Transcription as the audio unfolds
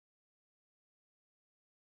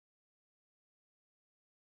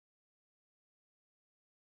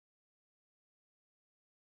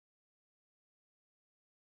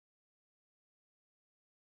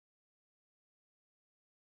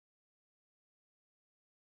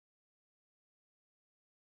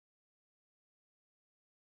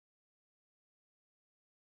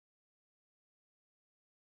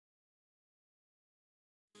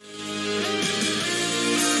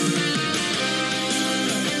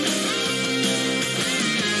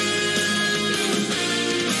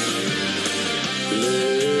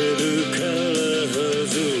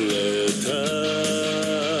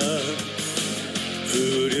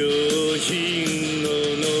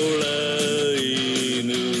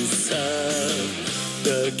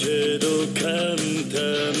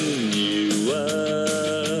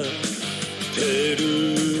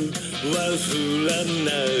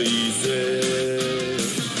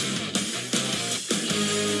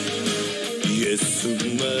すま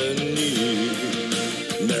に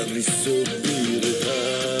なりそびれた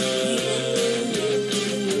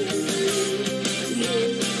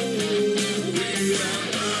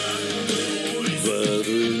悪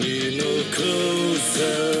に残さ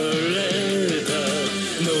れた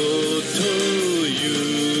のとい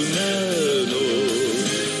う名の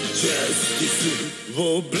ジャスティスを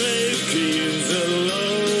ブレイキンザロ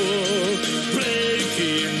ーブレイキ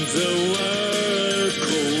ンザワー壊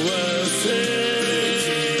せ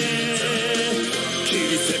切り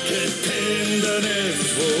裂けてんだね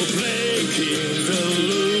をブレイキンザル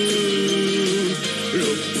ー六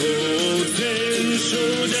方全書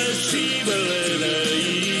じゃ縛れない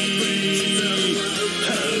波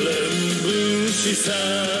乱分子さ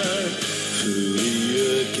振り上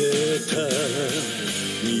げた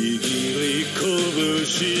握り拳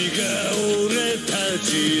が俺たち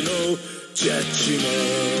のジャッジメ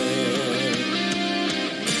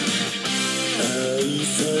愛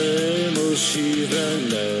さえも知ら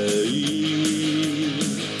ない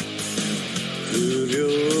不良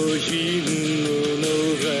品の野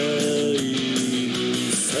良犬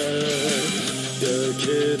さだけ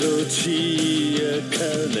ど血や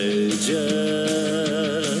金じゃ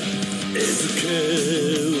餌付け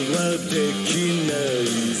はできない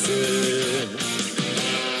ぜ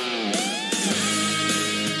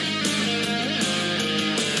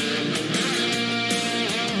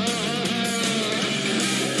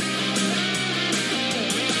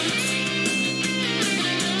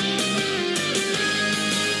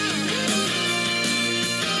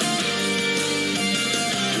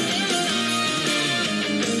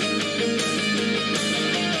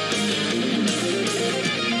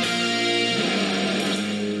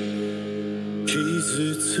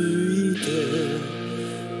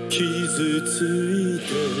傷ついて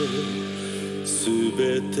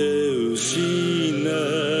全て失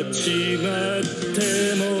っちまって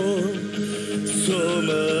も染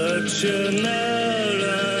まっちゃなら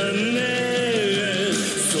ねえ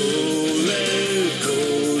それこ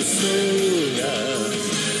そが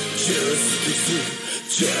ジャスティ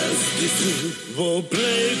スジャスティスをブレ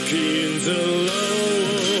イキンザロー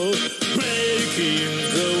ブレイキン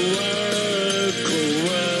ザワー壊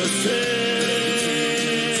せ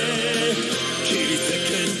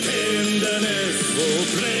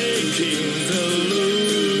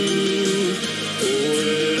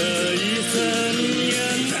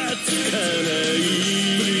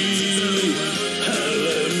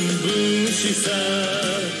さ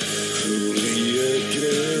振り上げ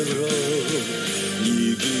ろ握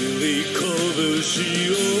り拳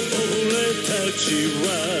を俺たちは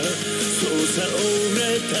そうさ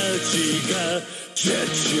俺たちがジャッ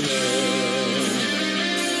ジメン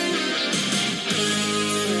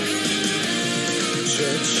ジャ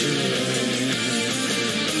ッジメン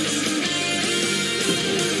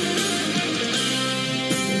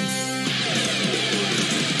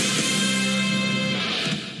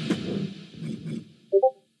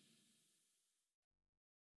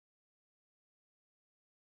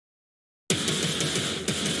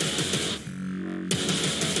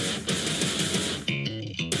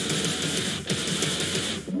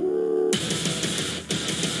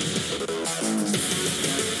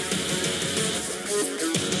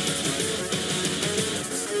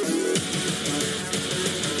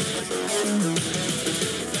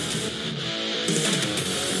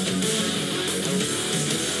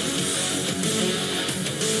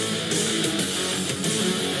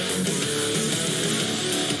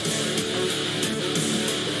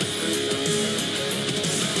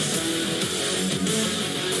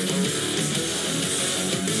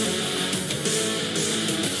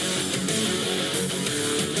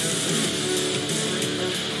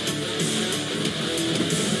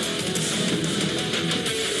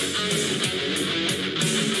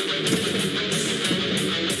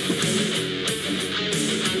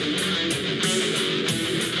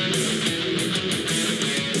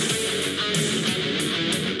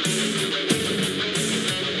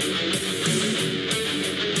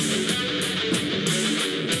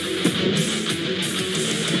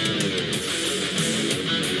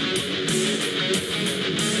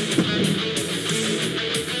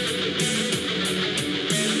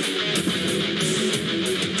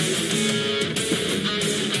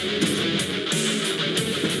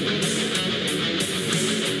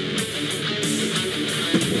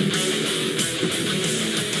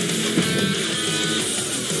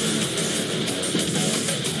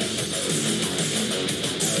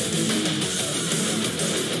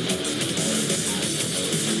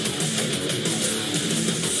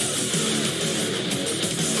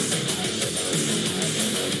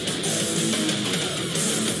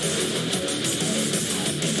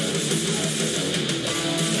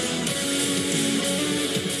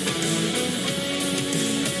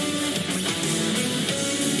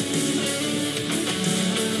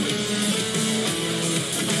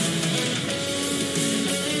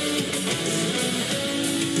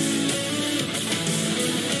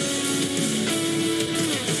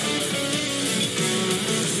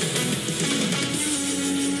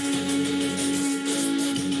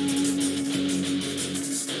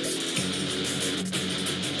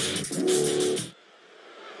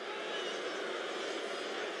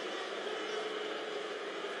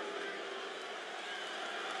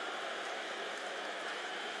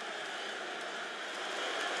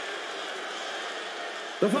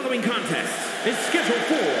The following contest is scheduled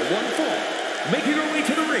for one fall. Making her way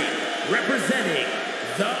to the ring, representing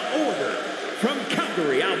the Order from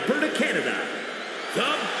Calgary, Alberta, Canada,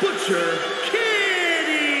 the Butcher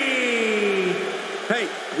Kitty! Hey,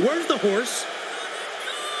 where's the horse?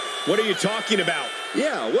 What are you talking about?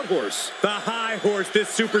 Yeah, what horse? The high horse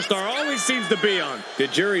this superstar always seems to be on.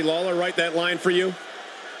 Did Jerry Lawler write that line for you?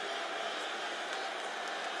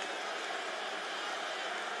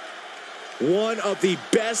 One of the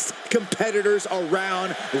best competitors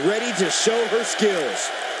around, ready to show her skills.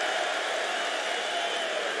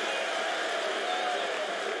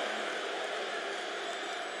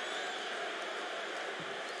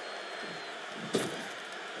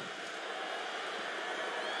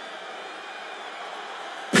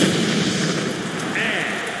 And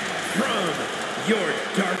from your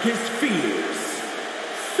darkest fears,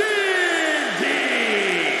 Synthy!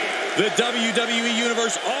 The WWE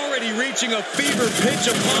Universe already reaching a fever pitch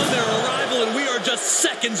upon their arrival, and we are just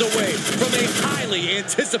seconds away from a highly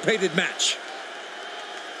anticipated match.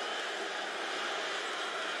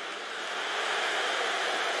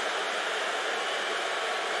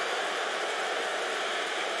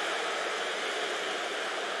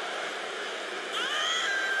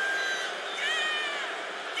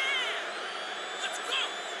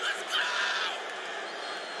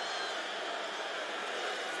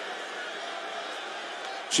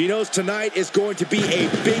 She knows tonight is going to be a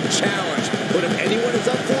big challenge, but if anyone is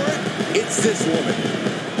up for it, it's this woman.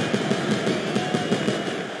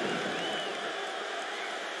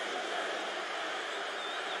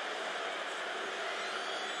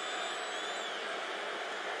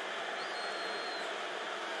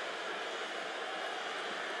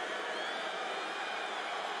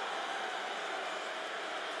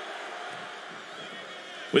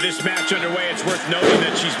 With this match underway, it's worth noting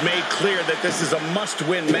that she's made clear that this is a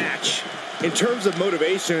must-win match. In terms of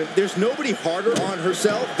motivation, there's nobody harder on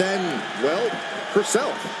herself than, well,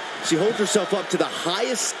 herself. She holds herself up to the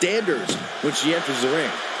highest standards when she enters the ring.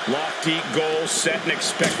 Lofty goals set and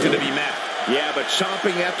expected to be met. Yeah, but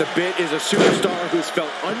chomping at the bit is a superstar who's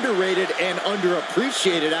felt underrated and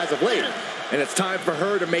underappreciated as of late. And it's time for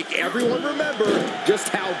her to make everyone remember just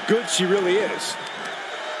how good she really is.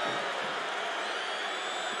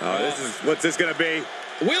 Oh, what's this gonna be?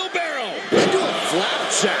 Wheelbarrow! Into a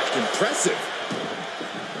flapjack. Impressive.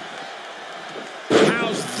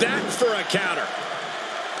 How's that for a counter?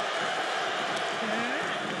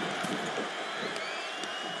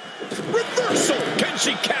 Reversal! Can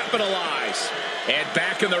she capitalize? And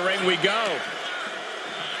back in the ring we go.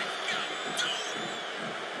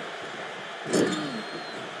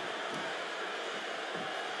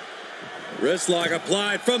 Wrist lock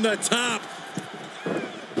applied from the top.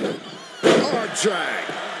 Drag.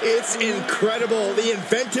 It's incredible, the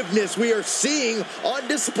inventiveness we are seeing on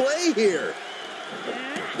display here.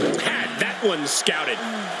 Had that one scouted.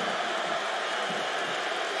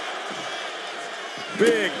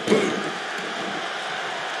 Big boot.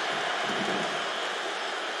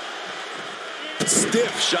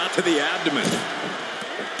 Stiff shot to the abdomen.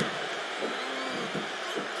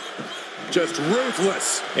 Just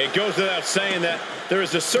ruthless. It goes without saying that there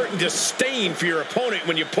is a certain disdain for your opponent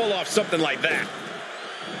when you pull off something like that.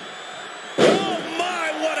 Oh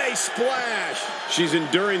my, what a splash! She's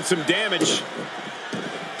enduring some damage.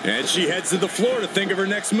 And she heads to the floor to think of her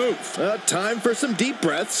next move. Time for some deep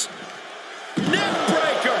breaths. Neck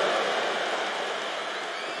breaker!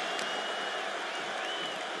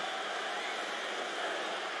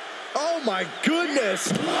 Oh my goodness!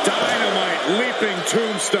 Dynamite leaping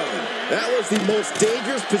tombstone. That was the most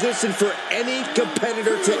dangerous position for any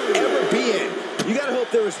competitor to ever be in. You gotta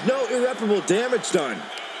hope there was no irreparable damage done.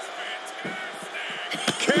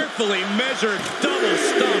 Carefully measured double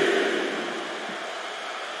stump.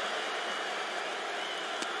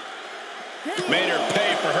 Made her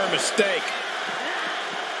pay for her mistake.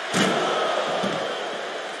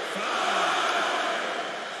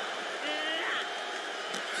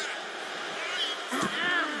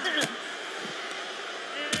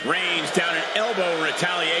 Range down an elbow in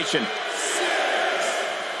retaliation.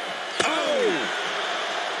 Oh!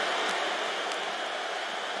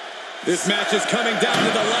 This match is coming down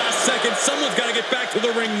to the last second. Someone's got to get back to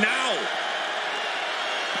the ring now.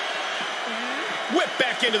 Whip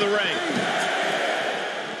back into the ring.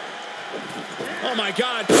 Oh my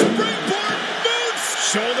God. Springboard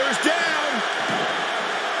boots. Shoulders down.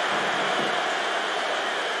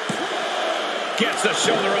 Gets the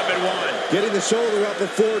shoulder up at one. Getting the shoulder up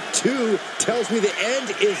before two tells me the end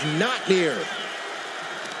is not near.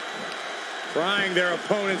 Prying their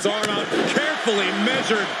opponent's arm out. Carefully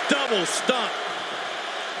measured double stump.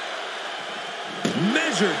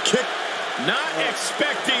 Measured kick. Not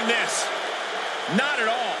expecting this. Not at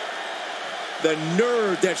all. The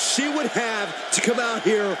nerve that she would have to come out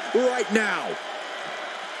here right now.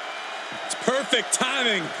 It's perfect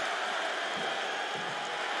timing.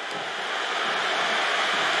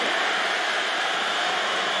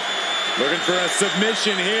 Looking for a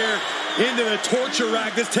submission here into the torture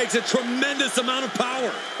rack. This takes a tremendous amount of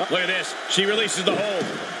power. Look at this. She releases the hold.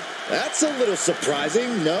 That's a little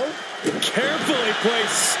surprising, no? Carefully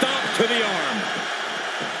placed stomp to the arm.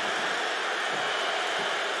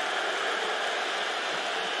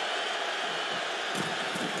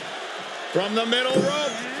 From the middle rope.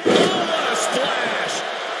 Oh, what a splash.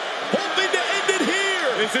 Hoping to end it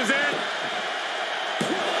here. This is it.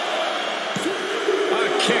 A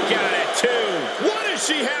kick out at 2. What does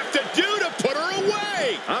she have to do to put her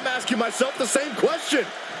away? I'm asking myself the same question.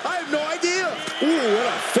 I have no idea. Ooh, what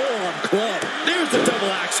a forearm club. There's the double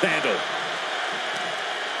axe handle.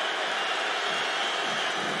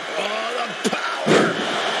 Oh, the power.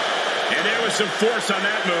 And there was some force on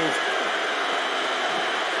that move.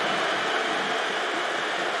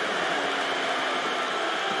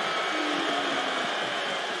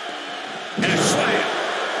 And a slam.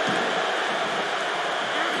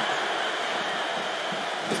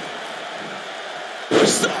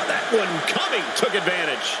 Saw that one coming. Took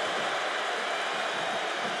advantage.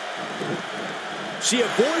 She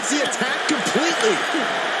avoids the attack completely.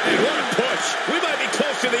 And what a push. We might be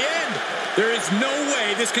close to the end. There is no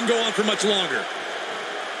way this can go on for much longer.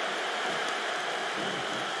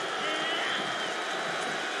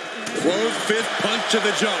 Closed fist punch to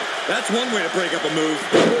the jaw. That's one way to break up a move.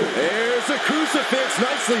 There's a crucifix.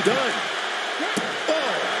 Nicely done.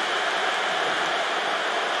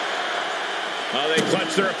 Oh, they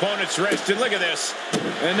clutch their opponent's wrist, and look at this.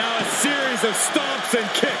 And now a series of stomps and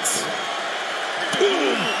kicks.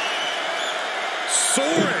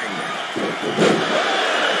 Soaring.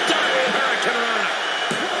 Diving hurricane.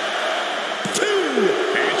 2.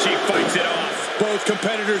 And she fights it off. Both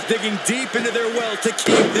competitors digging deep into their well to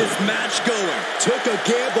keep this match going. Took a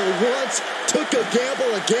gamble once, took a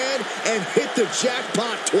gamble again, and hit the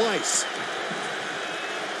jackpot twice.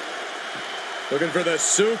 Looking for the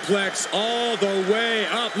suplex all the way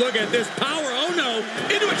up. Look at this power. Oh, no.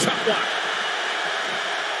 Into a chop block.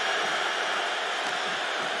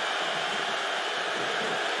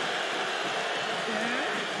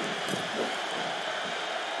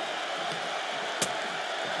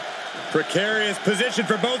 Precarious position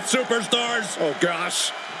for both superstars. Oh,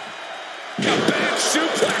 gosh. A back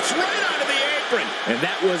suplex right onto the apron. And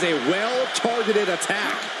that was a well-targeted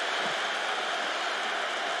attack.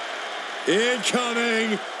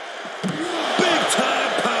 Incoming.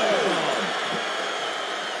 Big-time powerbomb.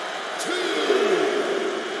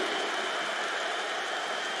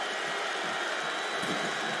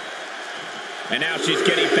 2. And now she's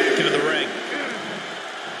getting back into the ring.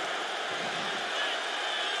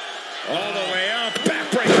 All the way up.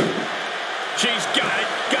 Backbreaker. She's got it.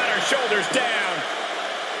 Got her shoulders down.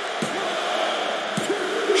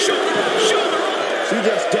 Shoulder up. Shoulder up. She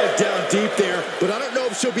just dug down deep there, but I don't know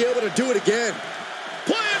if she'll be able to do it again.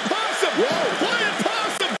 Playing possum. Whoa. Playing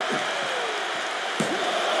possum.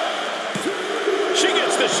 She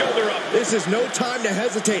gets the shoulder up. This is no time to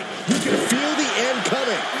hesitate. You can feel the end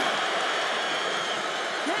coming.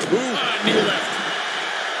 Ooh. Knee left.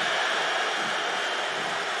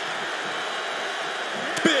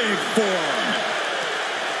 Big forearm.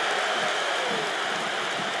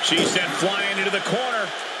 She's sent flying into the corner.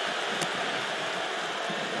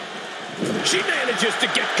 She manages to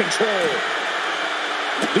get control.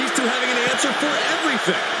 These two having an answer for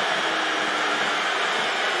everything.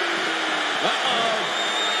 Uh-oh.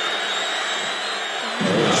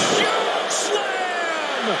 Choke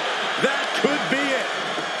slam! That could be it.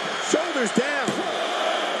 Shoulders down.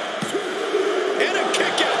 And a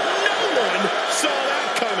kick out. No one saw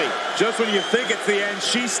that coming. Just when you think it's the end,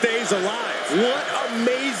 she stays alive. What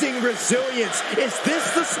amazing resilience. Is this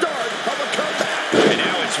the start of a comeback? And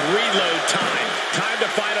now it's reload time. Time to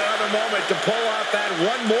find another moment to pull off that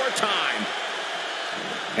one more time.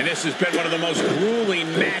 And this has been one of the most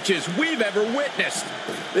grueling matches we've ever witnessed.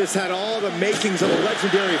 This had all the makings of a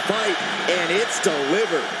legendary fight, and it's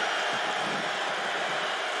delivered.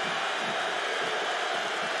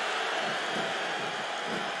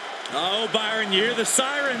 Oh, Byron, you hear the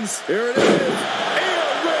sirens. Here it is.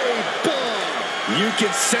 Air raid bomb. You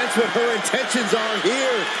can sense what her intentions are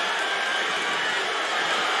here.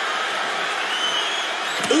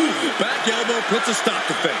 Ooh, back elbow puts a stop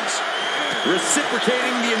to things.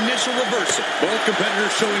 Reciprocating the initial reversal. Both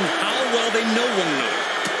competitors showing how well they know one another.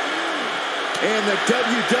 And the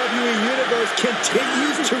WWE Universe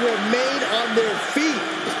continues to remain on their feet.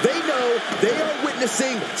 They know they are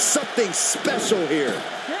witnessing something special here.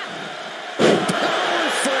 Power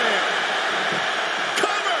slam!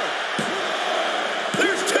 Cover!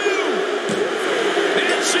 There's two!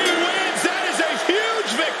 And she wins! That is a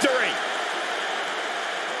huge victory!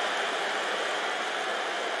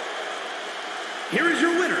 Here is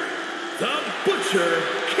your winner, the Butcher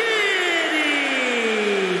Kitty!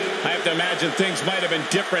 I have to imagine things might have been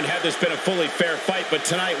different had this been a fully fair fight, but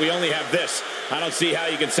tonight we only have this. I don't see how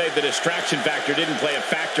you can say the distraction factor didn't play a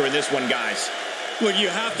factor in this one, guys. Look, you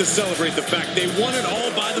have to celebrate the fact they won it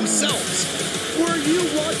all by themselves. Were you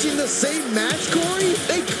watching the same match, Corey?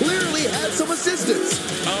 They clearly had some assistance.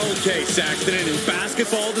 Okay, Saxton, and in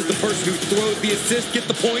basketball, does the person who throws the assist get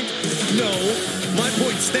the point? No, my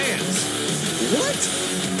point stands. What?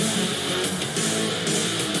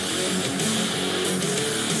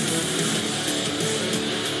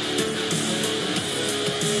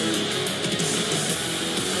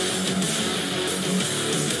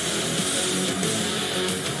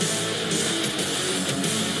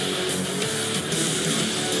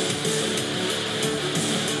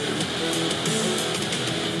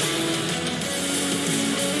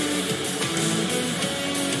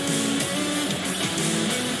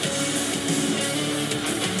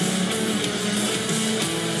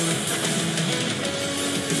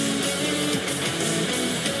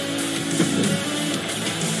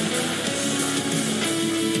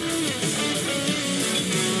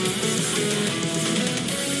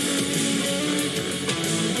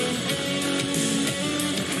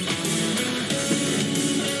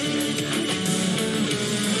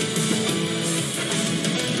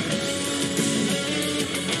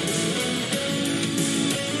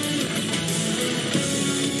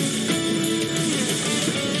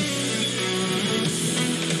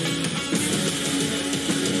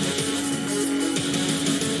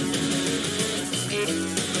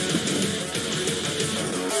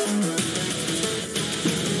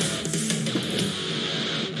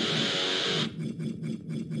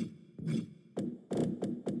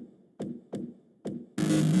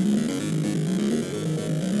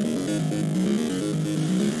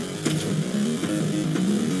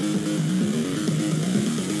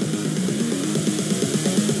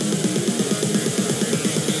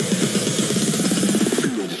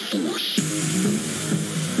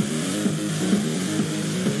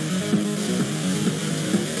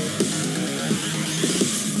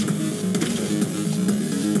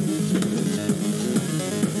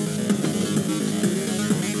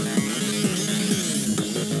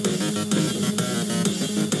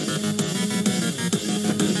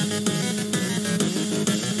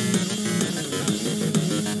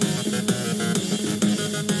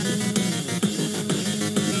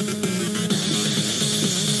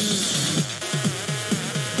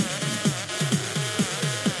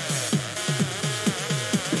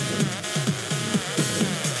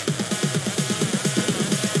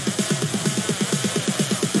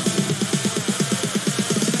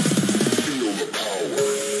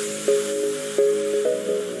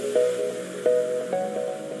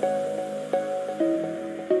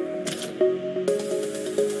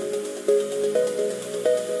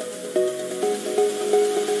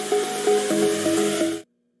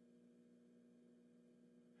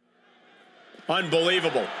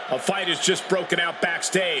 Unbelievable. A fight has just broken out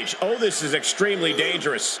backstage. Oh, this is extremely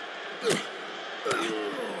dangerous.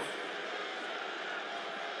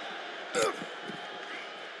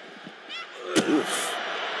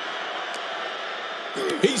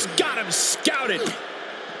 He's got him scouted.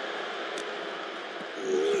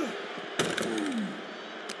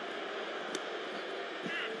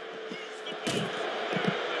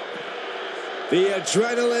 The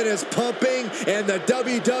adrenaline is pumping, and the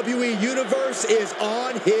WWE Universe is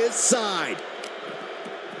on his side.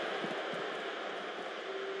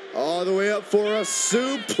 All the way up for a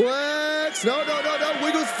suplex. No,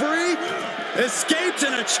 wiggles free. Escapes,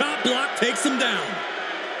 and a chop block takes him down.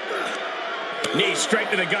 Knee straight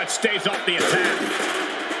to the gut, stays off the attack.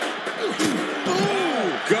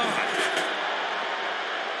 Oh, God.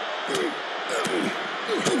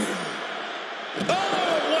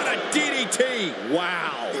 Oh, what a DDT.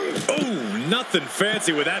 Wow. Oh, nothing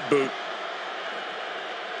fancy with that boot.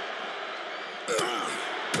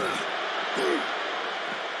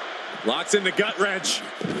 Locks in the gut wrench.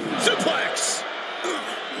 Suplex.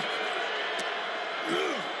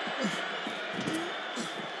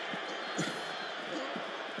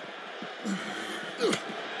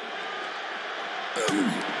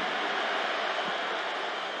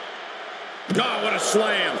 Oh, what a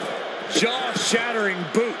slam. Jaw-shattering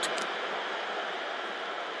boot.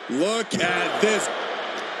 Look at this.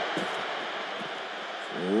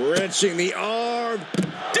 Wrenching the arm.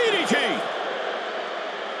 DDT!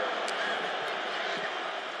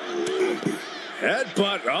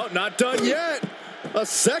 Headbutt. Oh, not done yet. A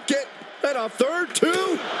second and a third, too.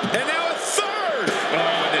 And now a third!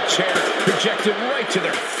 Oh, and the chair projected right to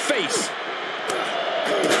their face.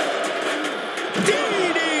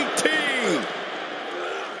 DDT!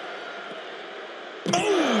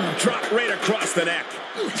 Oh, dropped right across the neck.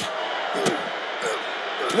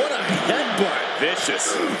 What a headbutt.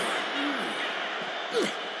 Vicious.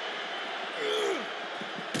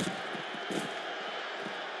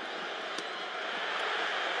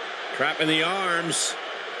 Trapping the arms.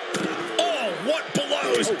 Oh, what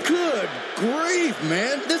blows! Oh, good grief,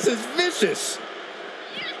 man. This is vicious.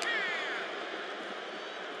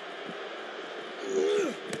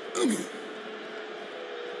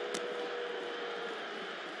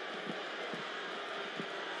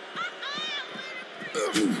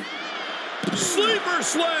 Sleeper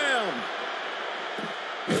slam!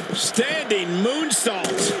 Standing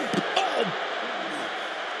moonsault. Oh!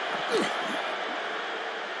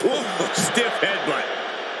 Whoa, stiff headbutt.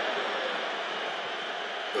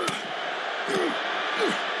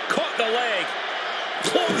 Caught the leg.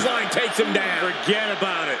 Clothesline takes him down. Forget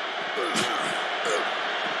about it.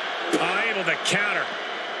 Able to counter.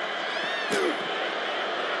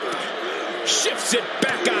 Shifts it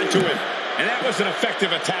back onto him. And that was an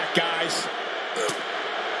effective attack, guys.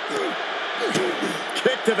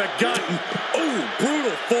 Kick to the gut. Oh,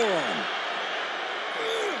 brutal forearm.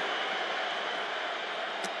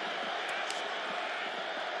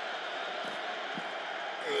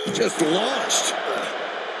 Just launched.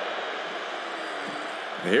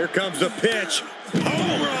 Here comes the pitch.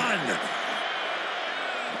 Home run.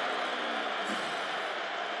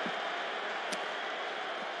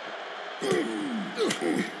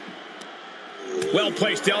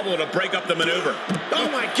 Well-placed elbow to break up the maneuver. Oh,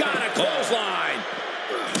 my God, a clothesline.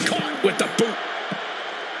 Caught with the boot.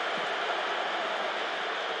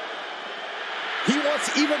 He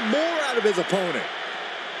wants even more out of his opponent.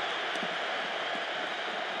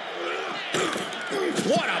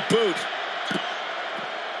 What a boot.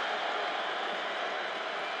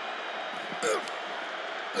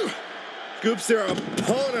 Scoops their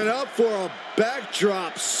opponent up for a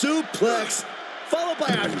backdrop suplex, followed by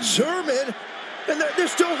a German. And they're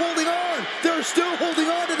still holding on. They're still holding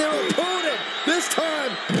on to their opponent. This time,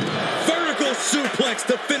 Vertical suplex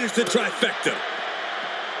to finish the trifecta.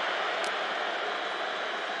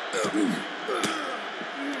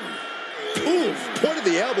 oof, point of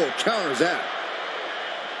the elbow counters that.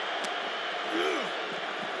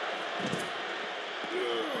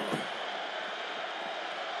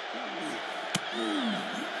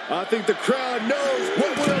 I think the crowd knows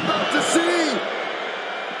what we're about to see.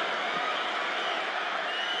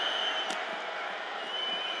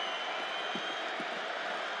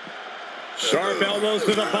 Sharp elbows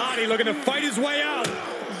to the body, looking to fight his way out.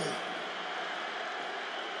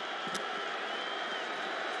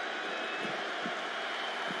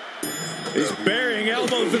 He's burying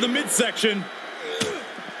elbows to the midsection.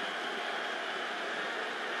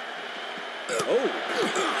 Oh.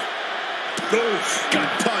 Oof, gut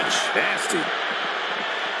punch. Nasty.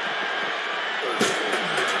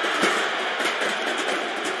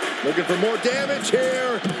 Looking for more damage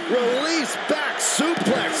here. Release back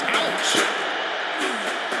suplex. Ouch.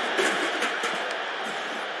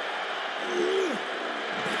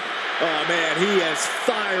 Oh, man, he is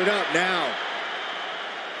fired up now.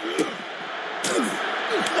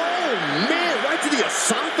 Oh, man, right to the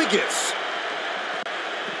esophagus.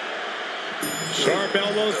 Sharp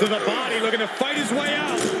elbows to the body, looking to fight his way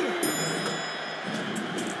out.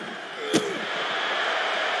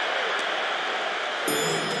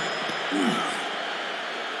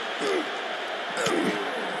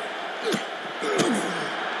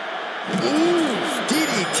 Ooh,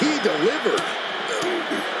 DDT delivered.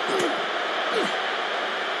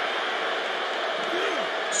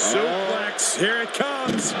 Suplex, here it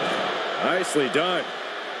comes. Nicely done.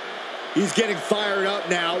 He's getting fired up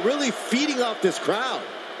now, really feeding off this crowd.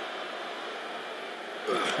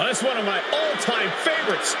 That's one of my all-time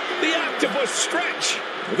favorites, the octopus stretch.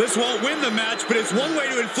 Well, this won't win the match, but it's one way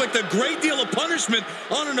to inflict a great deal of punishment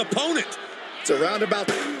on an opponent. It's a roundabout.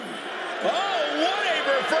 Oh, what a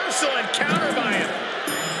reversal and counter by him.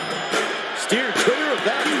 Steered clear of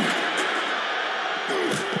that.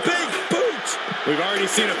 Big boot. We've already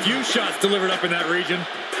seen a few shots delivered up in that region.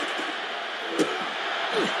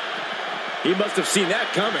 He must have seen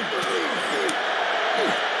that coming.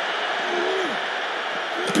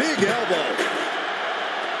 Big elbow.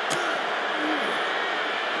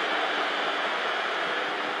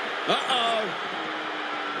 Uh-oh.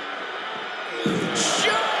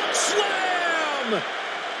 Choke slam!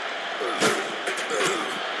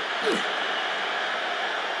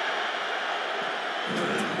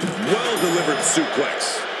 Well-delivered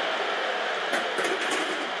suplex.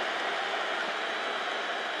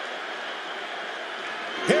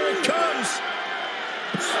 Here it comes.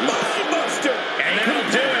 Spine buster. And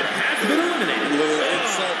that'll do it. Has been eliminated. A little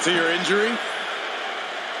insult to your injury.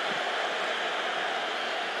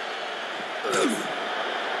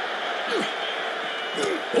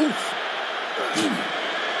 Oof.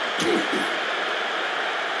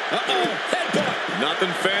 Uh-oh. Headbutt.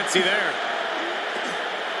 Nothing fancy there.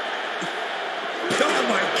 Oh,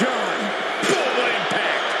 my God. Boom, what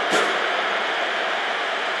impact.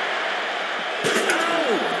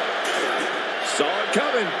 Ow. Saw it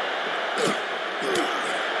coming.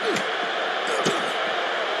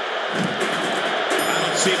 I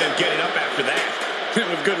don't see them getting up after that.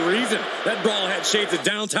 With good reason. That brawl had shades of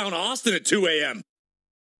downtown Austin at 2 a.m.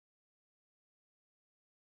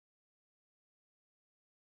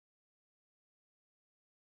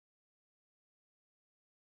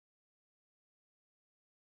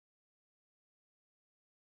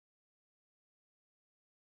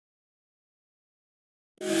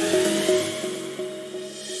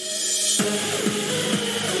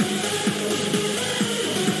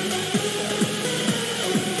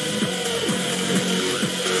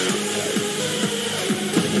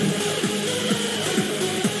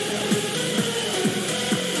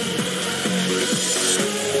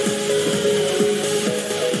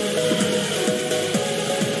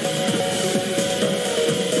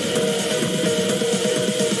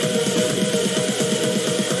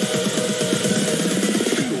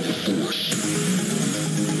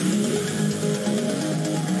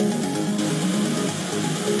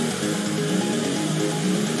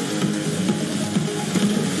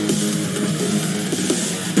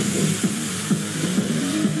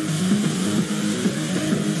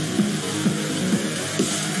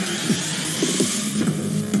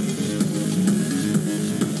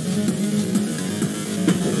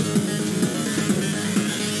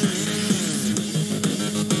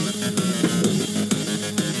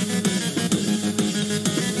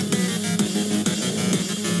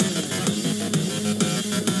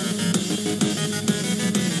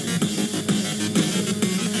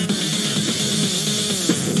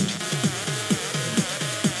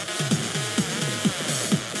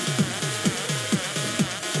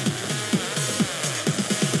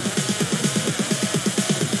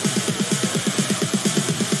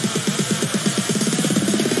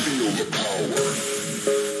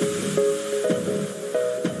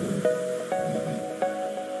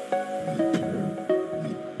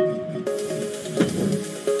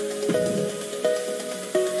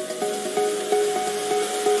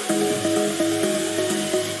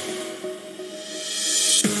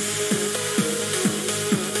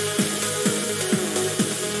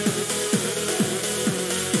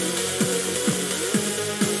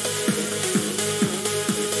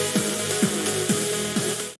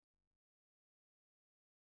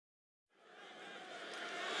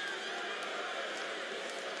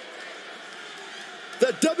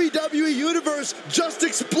 The WWE Universe just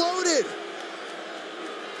exploded!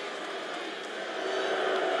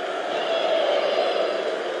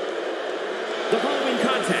 The following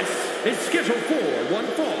contest is scheduled for one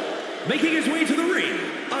fall. Making his way to the ring,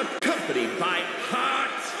 accompanied by Hot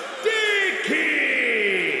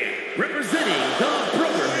Diggity, representing the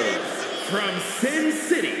Brotherhood from Sin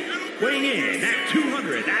City, weighing in at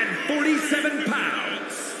 247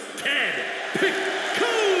 pounds, Tekopo.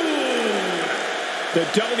 The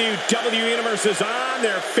WWE Universe is on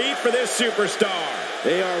their feet for this superstar.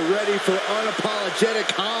 They are ready for unapologetic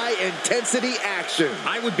high-intensity action.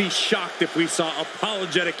 I would be shocked if we saw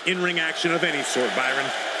apologetic in-ring action of any sort, Byron.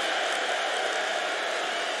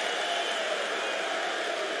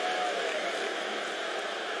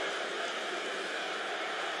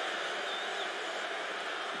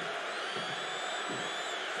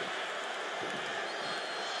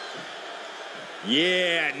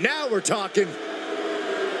 Yeah, now we're talking.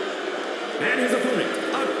 And his opponent,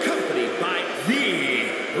 accompanied by the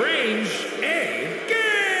Range A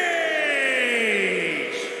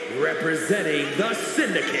Gauge, representing the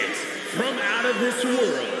Syndicate from out of this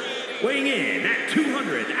world, weighing in at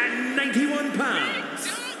 291 pounds,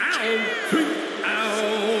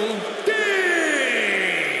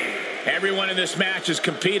 Everyone in this match is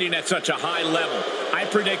competing at such a high level. I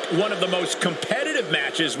predict one of the most competitive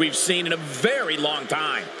matches we've seen in a very long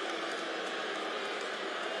time.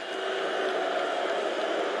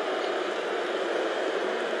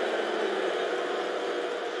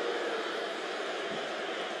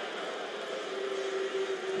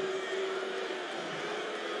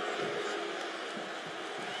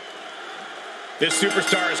 This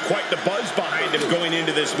superstar has quite the buzz behind him going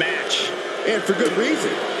into this match. And for good reason.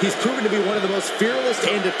 He's proven to be one of the most fearless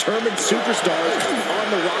and determined superstars on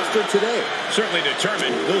the roster today. Certainly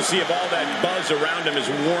determined. We'll see if all that buzz around him is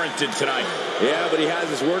warranted tonight. Yeah, but he has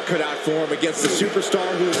his work cut out for him against the superstar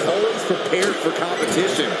who is always prepared for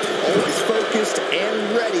competition. Always focused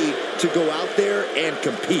and ready to go out there and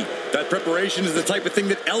compete. That preparation is the type of thing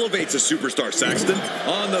that elevates a superstar, Saxton.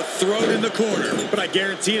 On the throat in the corner. But I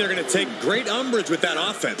guarantee they're going to take great umbrage with that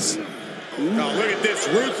offense. Oh, look at this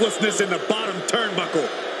ruthlessness in the bottom turnbuckle.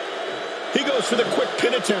 He goes for the quick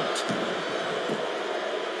pin attempt.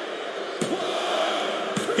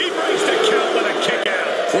 He breaks the count with a kick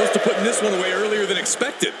out. Close to putting this one away earlier than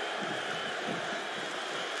expected.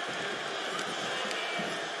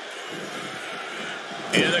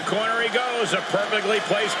 Into the corner he goes, a perfectly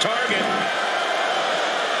placed target.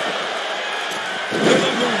 With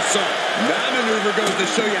a moonsault. That maneuver goes to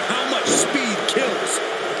show you how much speed kills.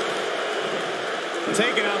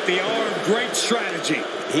 Taking out the arm, great strategy.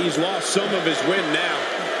 He's lost some of his wind now.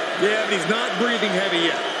 Yeah, but he's not breathing heavy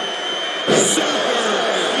yet.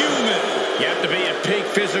 Superhuman. You have to be in peak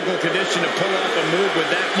physical condition to pull off a move with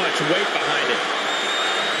that much weight behind it.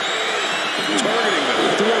 Targeting the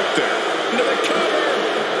throat there. Into the cover.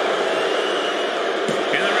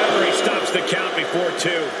 And the referee stops the count before 2.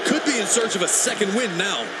 Could be in search of a second win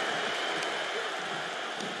now.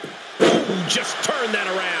 Ooh, just turn that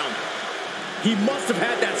around. He must have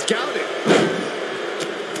had that scouted.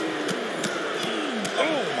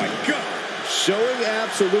 Oh, my God. Showing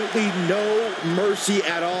absolutely no mercy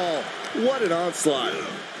at all. What an onslaught.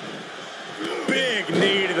 Big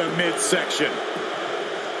knee to the midsection.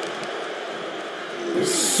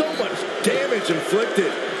 So much damage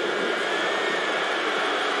inflicted.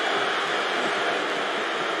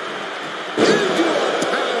 Into a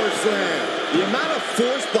power slam. The amount of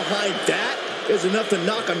force behind that is enough to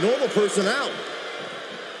knock a normal person out.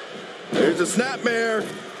 There's a snapmare.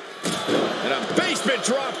 And a basement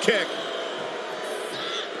drop kick.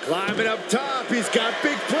 Climbing up top. He's got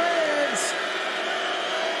big plans.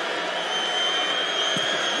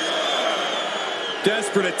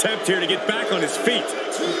 Desperate attempt here to get back on his feet.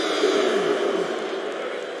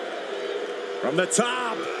 From the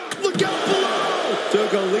top. Look out below.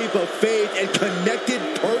 Took a leap of faith and connected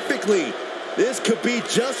perfectly. This could be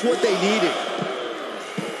just what they needed.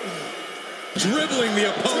 Dribbling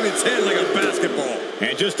the opponent's head like a basketball.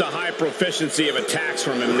 And just a high proficiency of attacks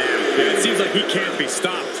from him now. Yeah, it seems like he can't be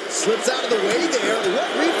stopped. Slips out of the way there.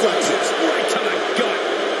 What reflexes? Right to the gut.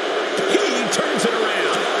 He turns it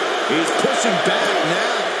around. He's pushing back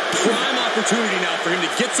now. Prime opportunity now for him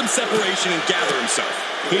to get some separation and gather himself.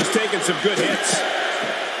 He's taking some good hits.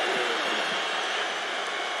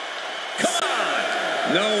 Come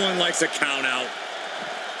on! No one likes a count out.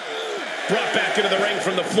 Brought back into the ring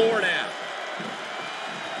from the floor now.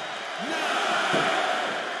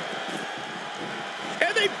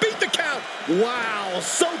 And they beat the count. Wow,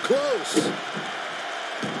 so close.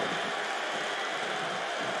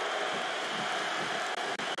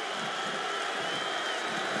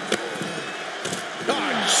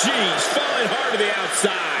 Jeez, falling hard to the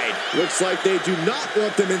outside. Looks like they do not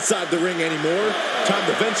want them inside the ring anymore. Time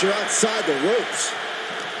to venture outside the ropes.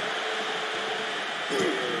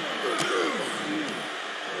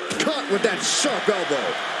 Caught with that sharp elbow.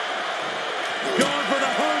 Going for the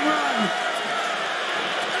home run.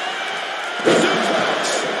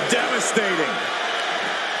 Suplex. Devastating.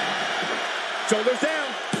 Shoulders down.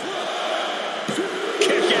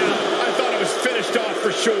 Kick out. I thought it was finished off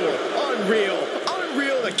for sure. Unreal.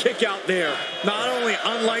 Unreal to kick out there. Not only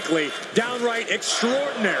unlikely, downright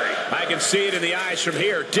extraordinary. I can see it in the eyes from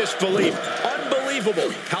here. Disbelief.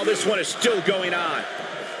 Unbelievable how this one is still going on.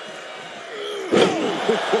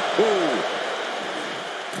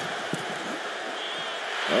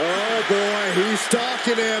 Oh boy, he's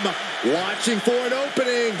stalking him. Watching for an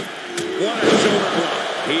opening. What a shoulder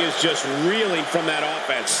block. He is just reeling from that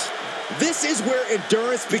offense. This is where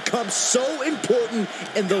endurance becomes so important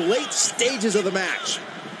in the late stages of the match.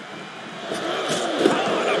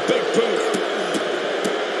 Oh, and a big boot.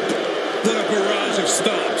 What a barrage of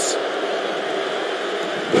stomps.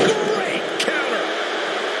 Great counter.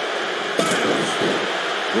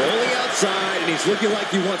 Rolling outside, and he's looking like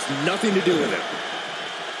he wants nothing to do with it.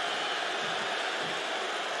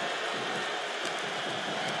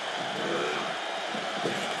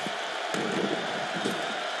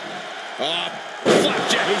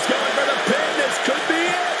 Flapjack. He's going for the pin. This could be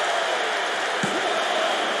it.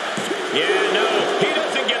 Yeah, no, he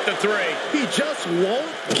doesn't get the 3. He just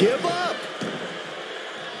won't give up.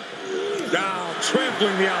 Now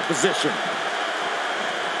trampling the opposition.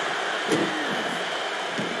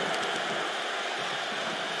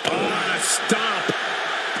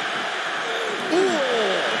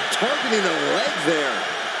 finding the leg there.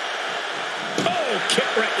 Oh,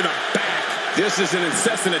 kick right to the back. This is an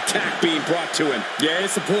incessant attack being brought to him. Yeah,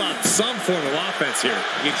 it's to pull out some form of offense here.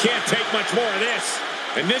 You can't take much more of this.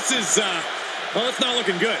 And this is, well, it's not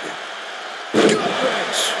looking good. Good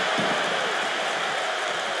wrench.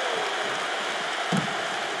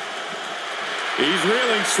 He's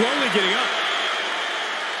reeling, slowly getting up.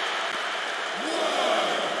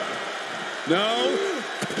 No.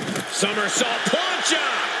 Somersault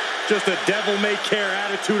plancha. Just a devil-may-care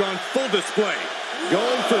attitude on full display.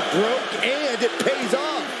 Going for broke, and it pays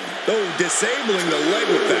off. Oh, disabling the leg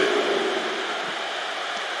with that.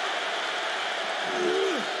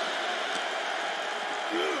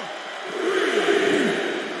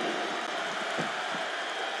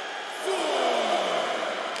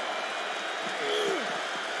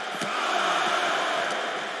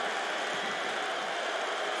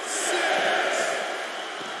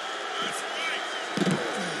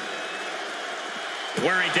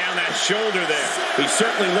 Wearing down that shoulder there. He's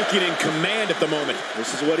certainly looking in command at the moment.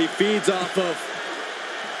 This is what he feeds off of.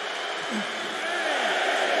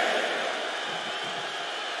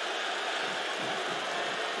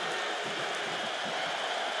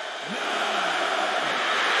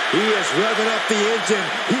 He is revving up the engine.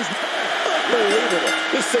 He's unbelievable.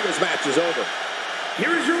 This singles match is over.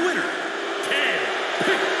 Here is your winner,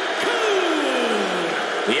 Tekopo.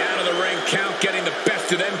 The out-of-the-ring count getting the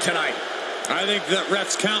best of them tonight. I think that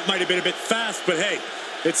ref's count might have been a bit fast, but hey,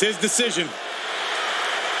 it's his decision.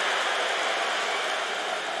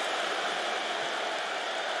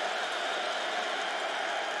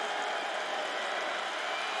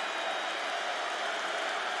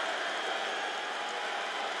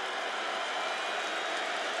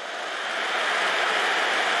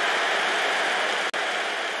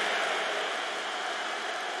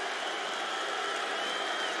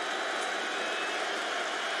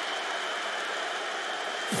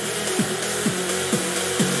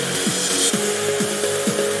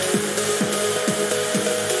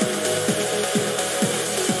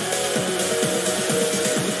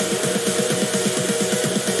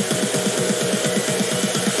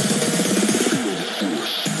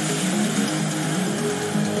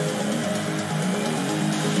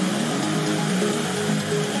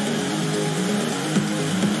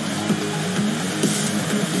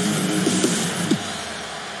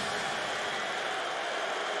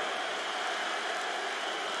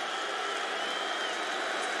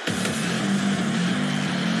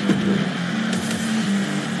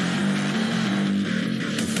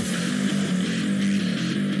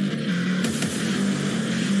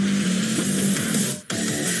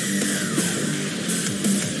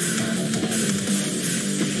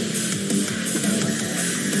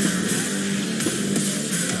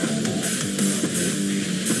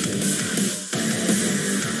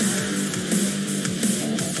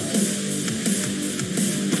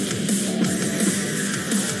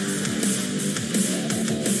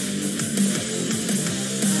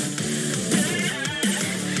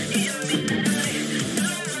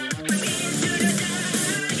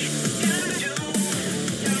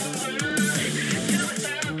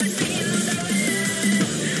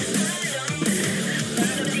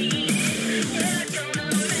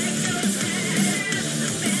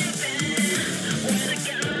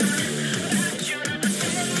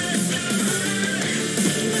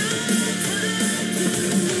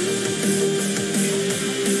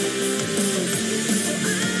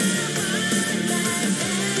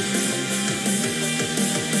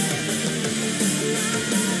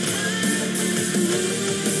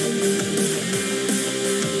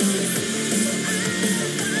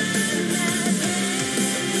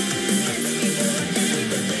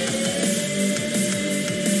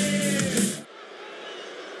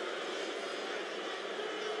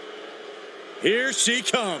 Here she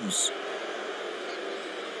comes.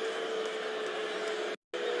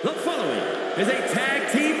 The following is a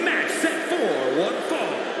tag team match set for one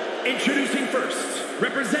fall. Introducing first,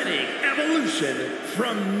 representing Evolution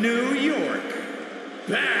from New York,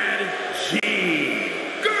 Bad G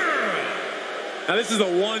Girl. Now this is the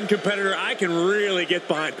one competitor I can really get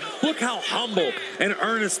behind. Look how humble and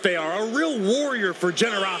earnest they are. A real warrior for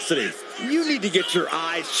generosity. You need to get your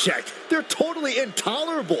eyes checked. They're totally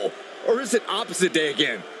intolerable. Or is it opposite day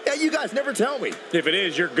again? Yeah, you guys never tell me. If it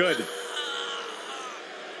is, you're good.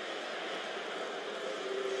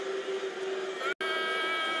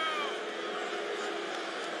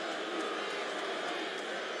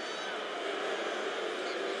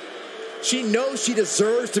 She knows she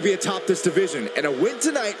deserves to be atop this division, and a win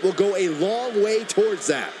tonight will go a long way towards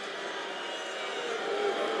that.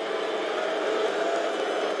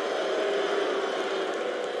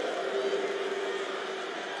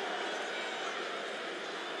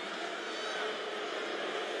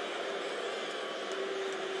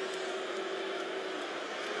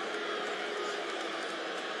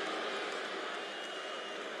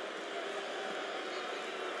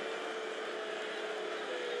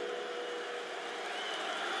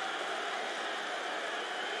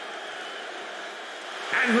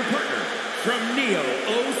 And her partner from Neo,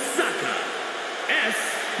 Osaka,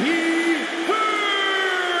 S.P. Herbert.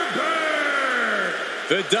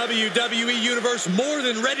 The WWE Universe more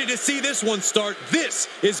than ready to see this one start. This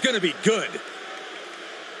is going to be good.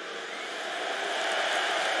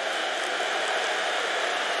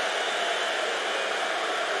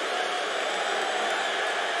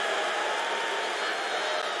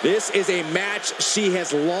 This is a match she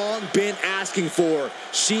has long been asking for.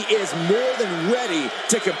 She is more than ready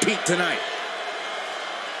to compete tonight.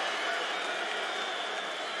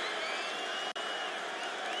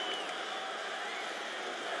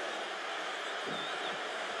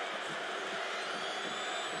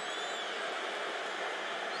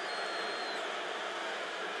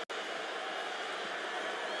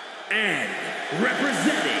 And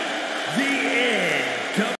representing the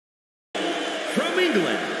NW from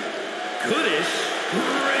England,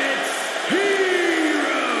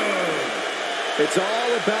 It's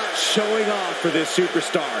all about showing off for this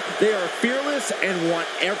superstar. They are fearless and want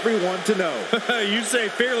everyone to know. You say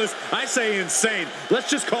fearless, I say insane. Let's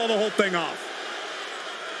just call the whole thing off.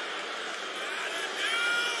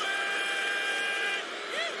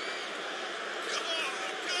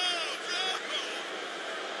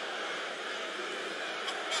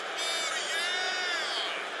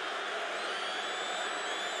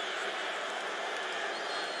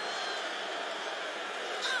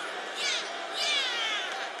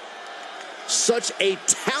 Such a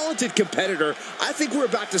talented competitor. I think we're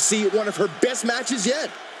about to see one of her best matches yet.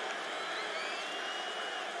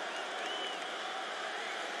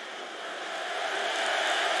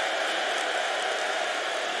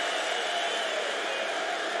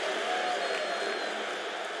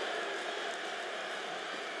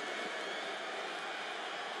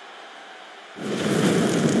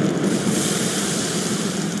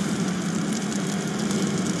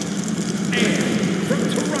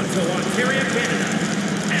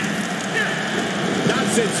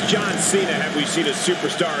 Since John Cena have we seen a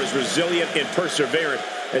superstar as resilient and perseverant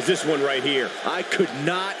as this one right here. I could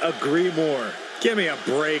not agree more. Give me a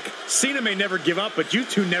break. Cena may never give up, but you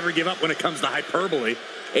two never give up when it comes to hyperbole.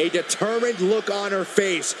 A determined look on her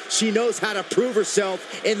face. She knows how to prove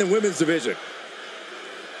herself in the women's division.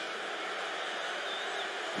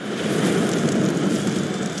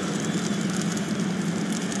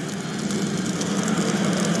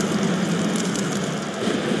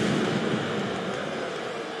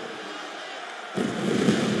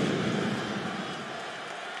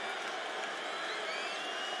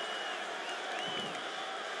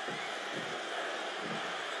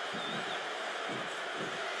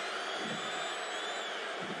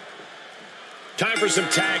 Time for some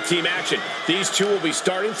tag team action. These two will be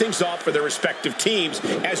starting things off for their respective teams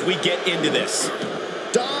as we get into this.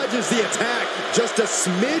 Dodges the attack just a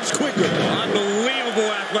smidge quicker.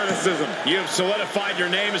 Unbelievable athleticism. You have solidified your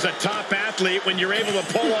name as a top athlete when you're able to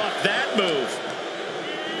pull off that move.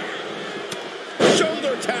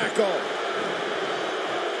 Shoulder tackle.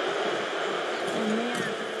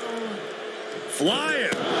 Flying.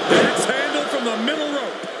 Axe handle from the middle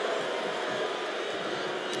rope.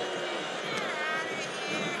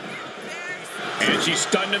 And she's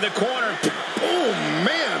stunned in the corner. Oh,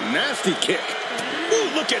 man, nasty kick. Ooh,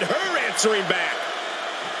 look at her answering back.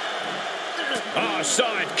 Oh,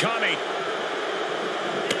 saw it coming.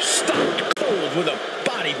 Stopped cold with a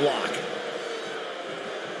body block.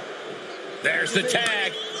 There's the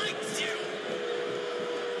tag.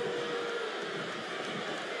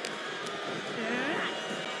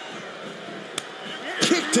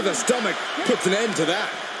 Kick to the stomach puts an end to that.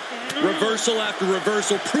 Reversal after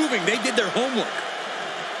reversal, proving they did their homework.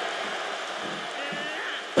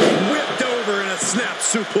 Whipped over in a snap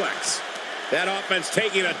suplex. That offense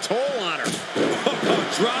taking a toll on her.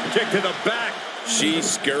 Drop kick to the back. She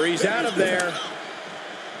scurries out of there.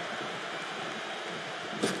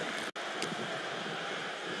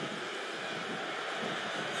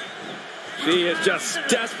 She is just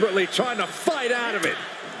desperately trying to fight out of it.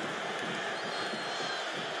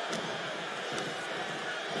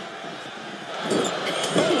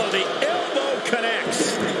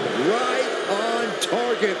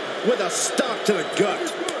 With a stop to the gut.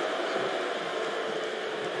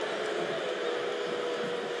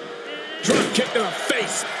 Drop kick to the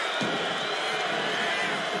face.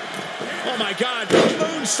 Oh my God,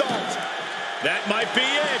 moonsault. That might be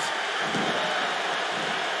it.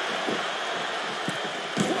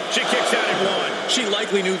 She kicks out at one. She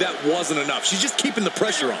likely knew that wasn't enough. She's just keeping the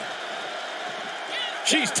pressure on.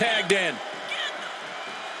 She's tagged in.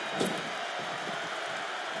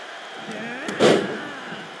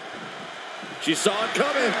 She saw it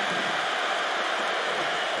coming.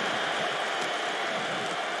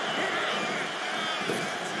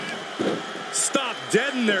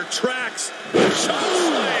 dead in their tracks. Choke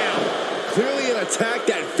slam. Clearly an attack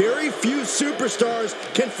that very few superstars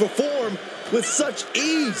can perform with such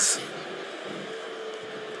ease.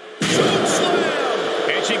 Choke slam.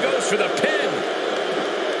 And she goes for the pin.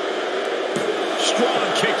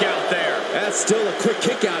 Strong kick out there. That's still a quick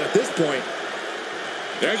kick out at this point.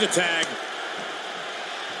 There's a tag.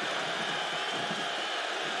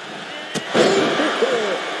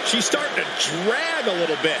 She's starting to drag a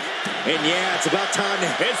little bit. And yeah, it's about time to...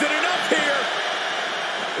 Is it enough here?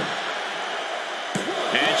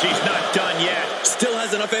 And she's not done yet. Still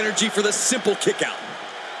has enough energy for the simple kick out.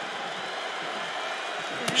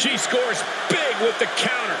 She scores big with the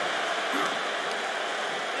counter.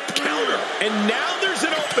 Counter. And now there's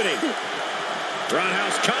an opening.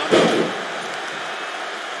 Roundhouse combo.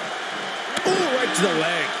 Oh, right to the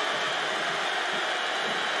leg.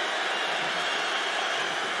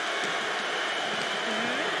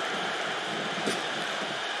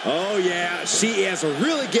 Oh, yeah, she is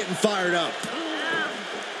really getting fired up.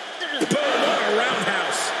 Boom, what a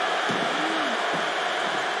roundhouse.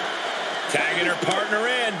 Tagging her partner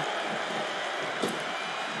in.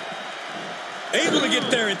 Able to get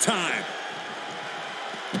there in time.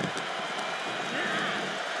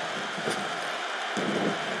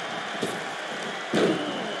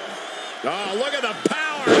 Oh, look at the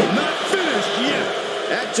power. Not finished yet.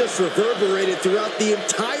 That just reverberated throughout the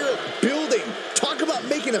entire building. Talk about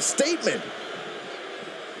making a statement.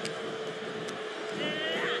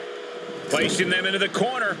 Placing them into the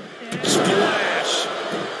corner. Splash.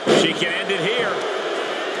 She can end it here.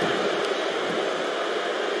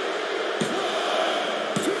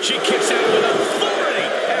 She kicks out with authority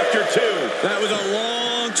after two. That was a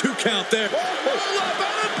long 2 count there. Roll up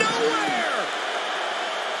out of nowhere.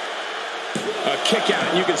 A kick out,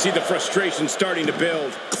 and you can see the frustration starting to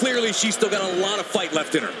build. Clearly, she's still got a lot of fight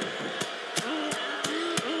left in her.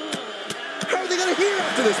 How are they going to hear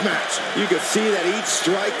after this match? You can see that each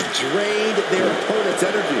strike drained their opponent's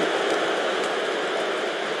energy.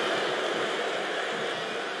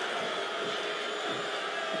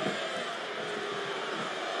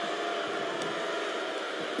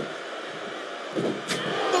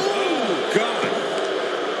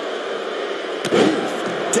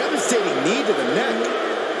 Knee to the neck.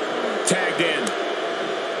 Tagged in.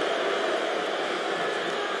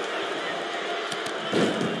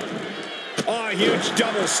 Oh, a huge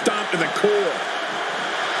double stomp to the core.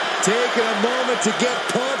 Taking a moment to get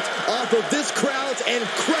pumped off of this crowd's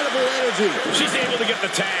incredible energy. She's able to get the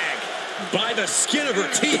tag. By the skin of her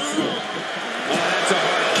teeth. Oh, that's a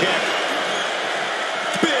hard kick.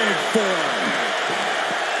 Big forearm.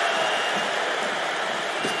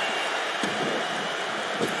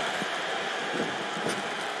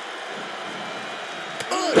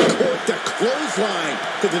 The clothesline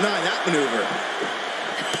to deny that maneuver.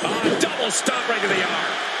 Double stomp right to the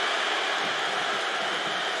arm.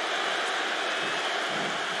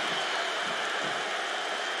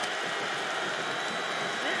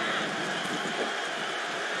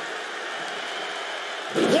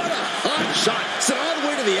 What a hot shot. Sent all the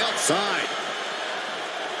way to the outside.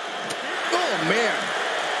 Oh, man.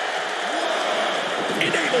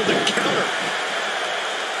 Enabled to counter.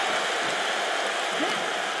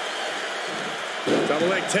 Double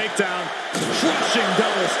leg takedown. Crushing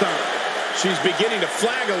double stomp. She's beginning to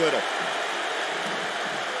flag a little.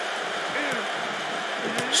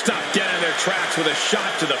 Stop dead in their tracks with a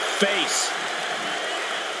shot to the face.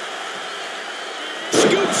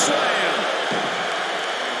 Scoop slam.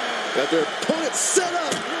 Got their opponent set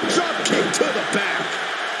up. Drop kick to the back.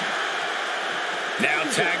 Now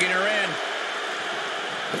tagging her in.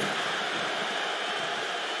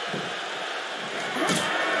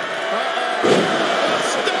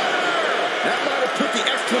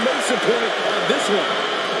 Exclamation point on this one.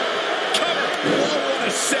 Cover. Oh, what a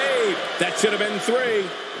save. That should have been 3.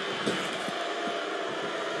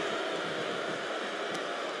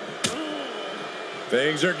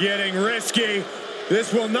 Things are getting risky.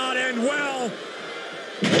 This will not end well.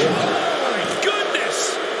 Oh, my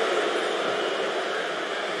goodness.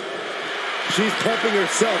 She's pumping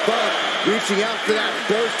herself up, reaching out for that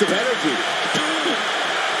burst of energy.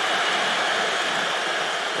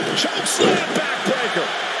 Choke slam backbreaker.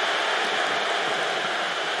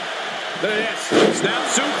 Yes, snap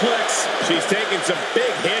suplex. She's taking some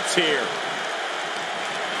big hits here.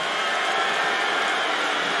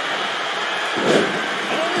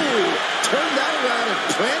 Oh, turned that around and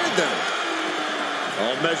planted them.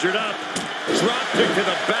 All measured up. Drop kick to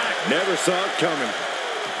the back. Never saw it coming.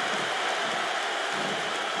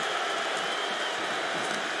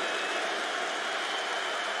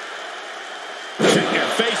 Check your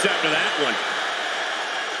face after that one.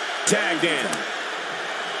 Tagged in.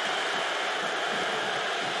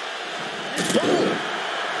 Boom!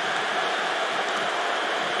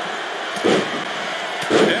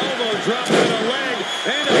 Elbow drop to the leg,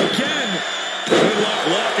 and again. Good luck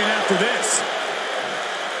locking after this.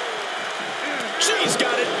 She's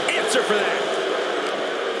got an answer for that.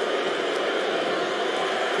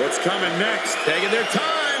 What's coming next? Taking their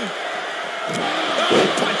time.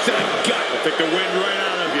 Oh, punch to the gut. I'll take the wind right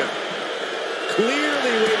out of you.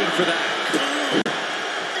 Clearly waiting for that.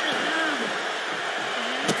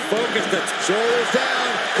 Focused it. Shoulders down.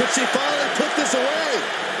 Could she finally put this away?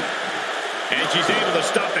 And she's able to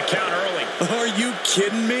stop the count early. Are you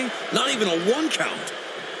kidding me? Not even a 1 count.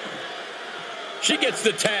 She gets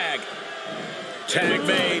the tag. Tag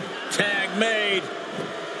made. Tag made.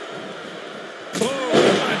 Oh,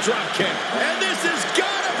 what a drop kick. And this has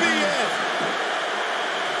got to be it.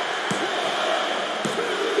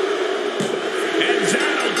 And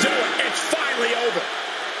that'll do it. It's finally over.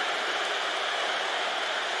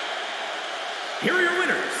 Here are your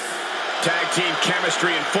winners. Tag team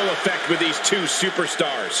chemistry in full effect with these two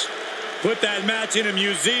superstars. Put that match in a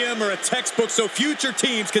museum or a textbook so future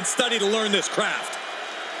teams can study to learn this craft.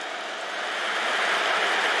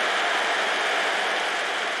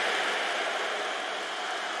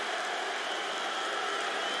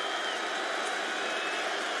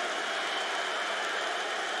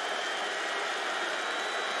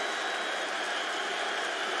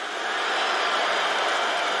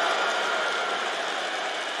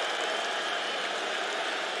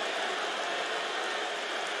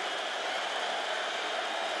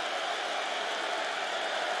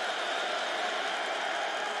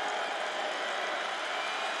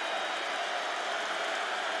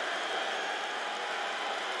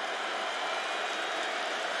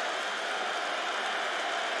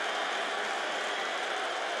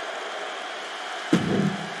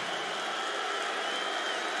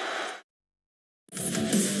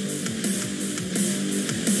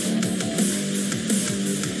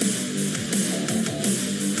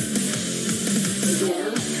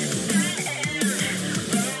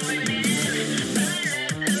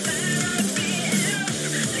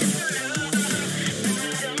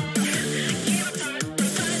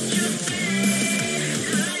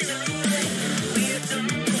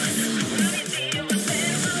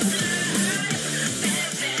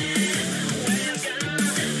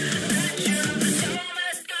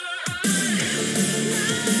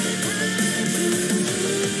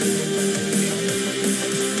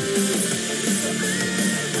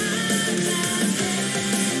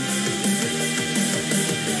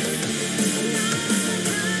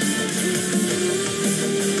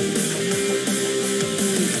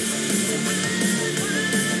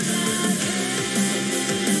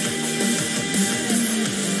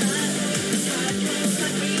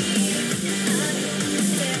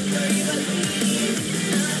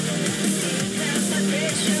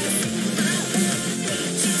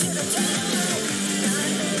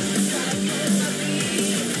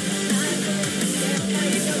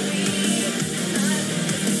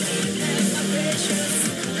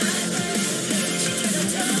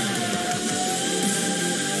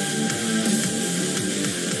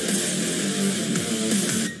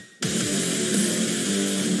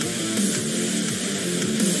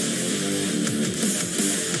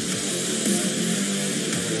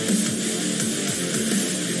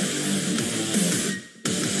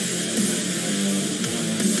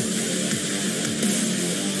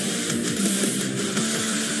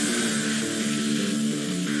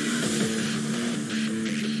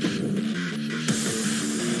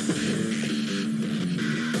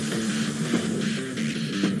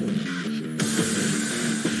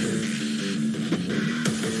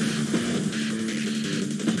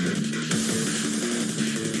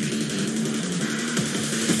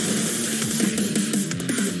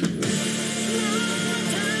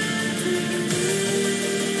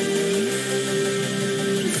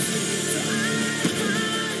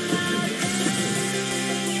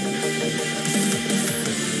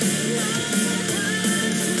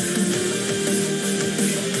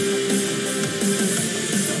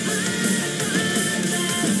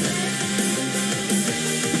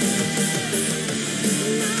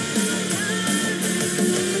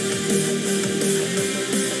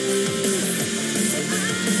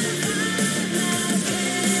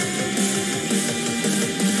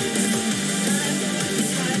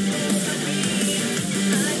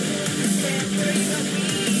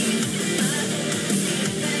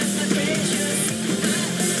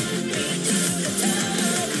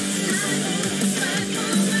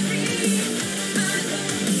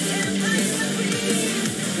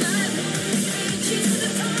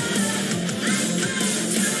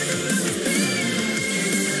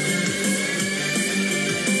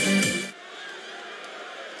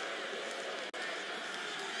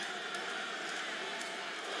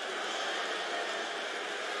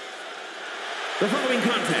 The following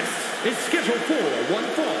contest is scheduled for one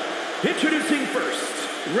fall. Introducing first,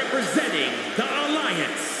 representing the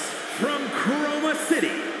Alliance from Chroma City,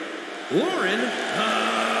 Lauren the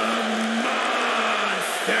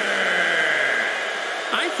Monster.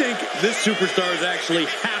 I think this superstar is actually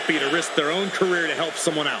happy to risk their own career to help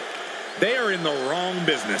someone out. They are in the wrong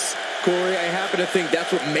business. Corey, I happen to think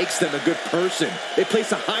that's what makes them a good person. They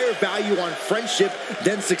place a higher value on friendship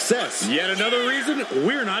than success. Yet another reason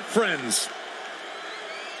we're not friends.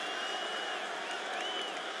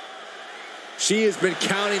 She has been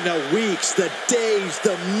counting the weeks, the days,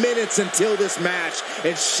 the minutes until this match,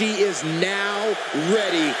 and she is now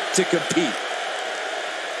ready to compete.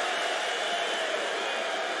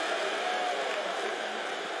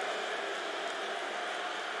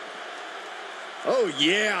 Oh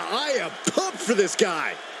yeah, I am pumped for this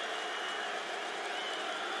guy.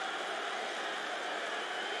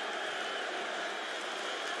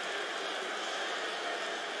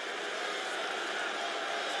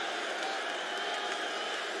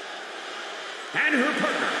 And her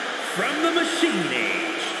partner from the Machine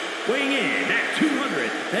Age, weighing in at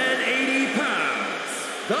 280 pounds,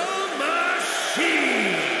 the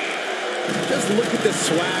Machine. Just look at the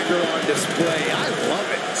swagger on display. I love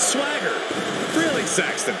it. Swagger. Really,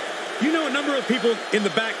 Saxton? You know a number of people in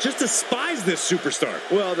the back just despise this superstar.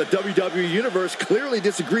 Well, the WWE Universe clearly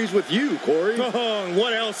disagrees with you, Corey. Oh, and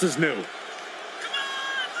what else is new?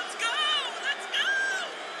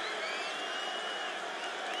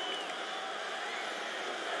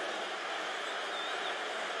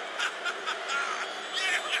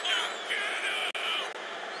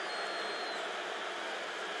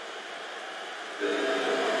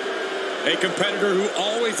 A competitor who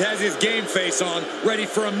always has his game face on, ready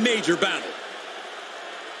for a major battle.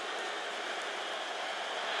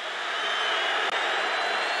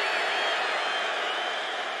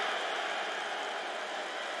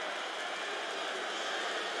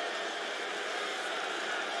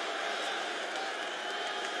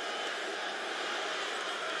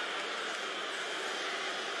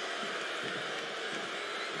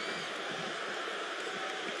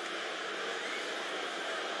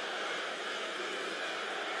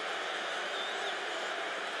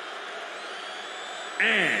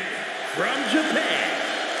 And from Japan,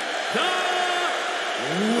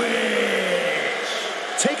 the Witch.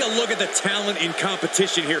 Take a look at the talent in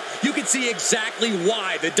competition here. You can see exactly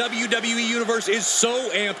why the WWE Universe is so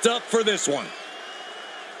amped up for this one.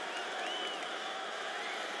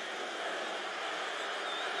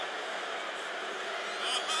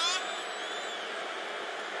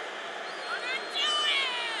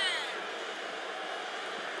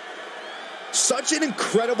 Such an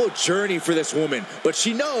incredible journey for this woman, but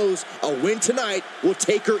she knows a win tonight will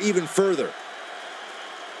take her even further.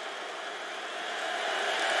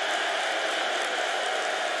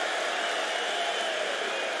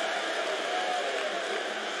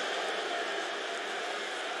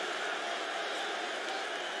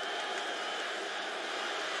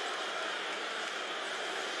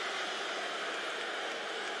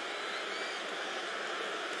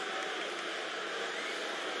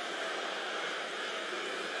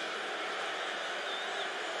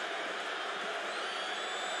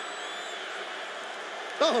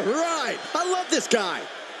 All right, I love this guy.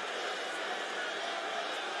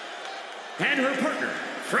 And her partner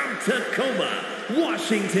from Tacoma,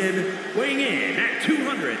 Washington, weighing in at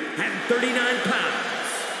 239 pounds,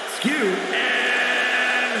 Skew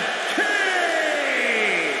and K.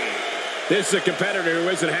 This is a competitor who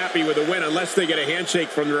isn't happy with a win unless they get a handshake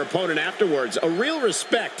from their opponent afterwards. A real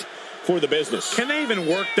respect for the business. Can they even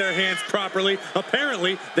work their hands properly?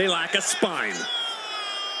 Apparently, they lack a spine.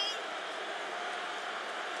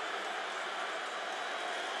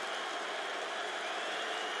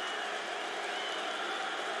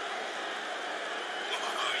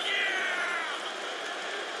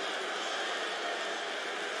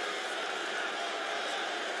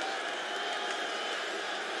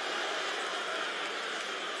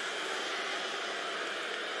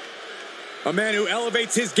 A man who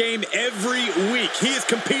elevates his game every week. He is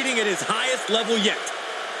competing at his highest level yet.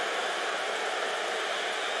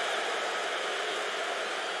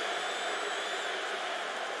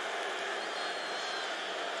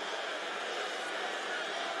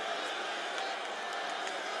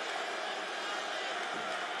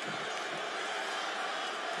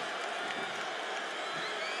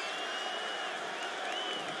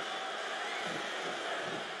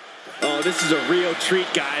 Oh, this is a real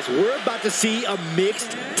treat, guys. We're about to see a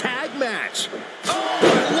mixed tag match. Oh,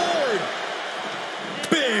 my Lord!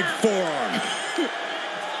 Big forearm.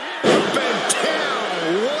 Up and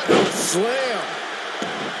down. What a slam.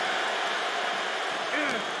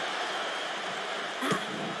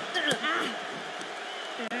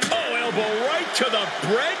 Right to the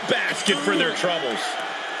breadbasket for their troubles.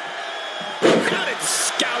 Got it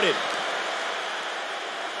scouted.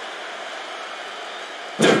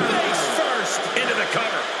 Face first into the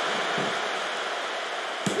cover.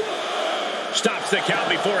 Stops the count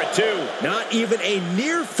before it, too. Not even a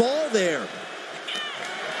near fall there.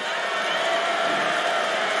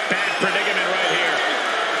 Bad predicament right here.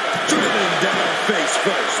 Driven down face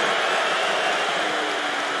first.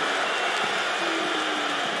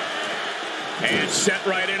 And set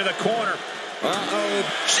right into the corner. Uh-oh.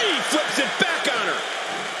 She flips it back on her.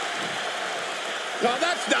 No,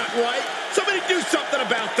 that's not right. Somebody do something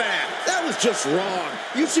about that. That was just wrong.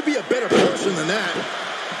 You should be a better person than that.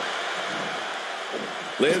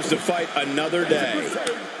 Lives to fight another day.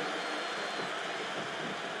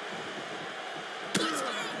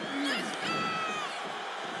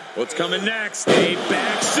 What's coming next? A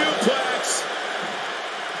back suplex.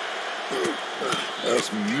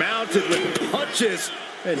 Just mounted with punches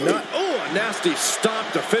and not, oh, a nasty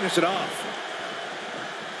stop to finish it off.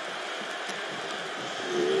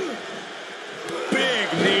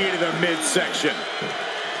 Big knee to the midsection.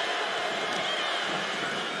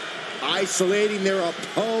 Isolating their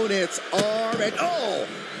opponent's arm and, oh,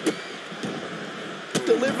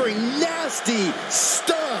 delivering nasty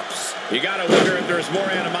stomps. You got to wonder if there's more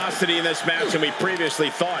animosity in this match than we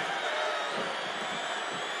previously thought.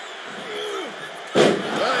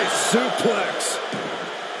 Nice suplex.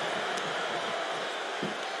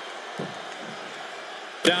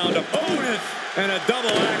 Down to opponent and a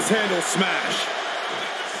double axe handle smash.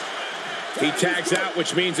 He tags out,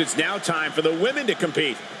 which means it's now time for the women to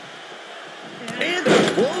compete. And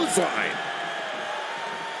a clothesline.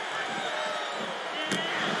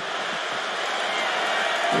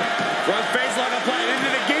 Front face lock applied into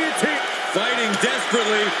the guillotine. Fighting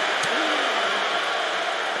desperately.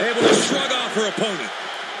 Able to shrug off her opponent.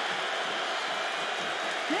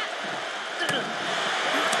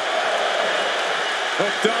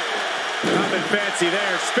 Hooked up. Nothing fancy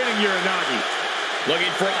there. Spinning Uranagi. Looking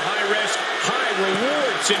for a high-risk,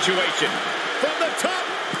 high-reward situation. From the top.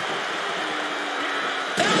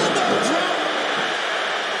 Elbow drop.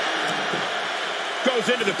 Goes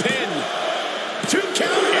into the pin. 2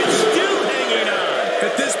 count and still hanging on.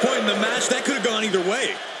 At this point in the match, that could have gone either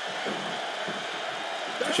way.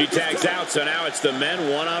 She tags out, so now it's the men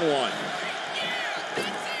one-on-one.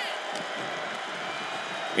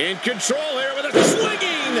 In control here with a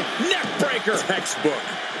swinging neck breaker. Textbook.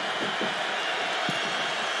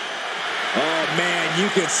 Oh, man, you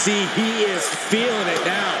can see he is feeling it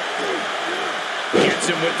now. Gets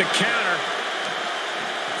him with the counter.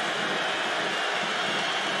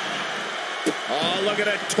 Oh, look at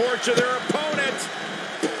a torture their opponent.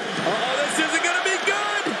 Oh, this isn't going to be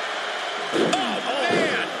good. Oh,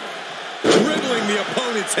 man. Dribbling the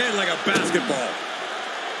opponent's head like a basketball.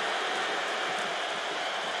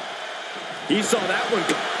 He saw that one.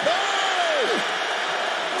 Oh!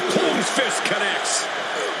 Close fist connects.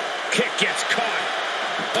 Kick gets caught.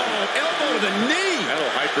 Oh, elbow to the knee.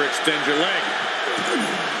 That'll hyperextend your leg.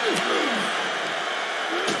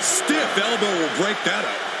 Stiff elbow will break that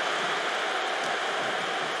up.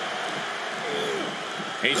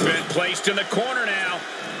 He's been placed in the corner now.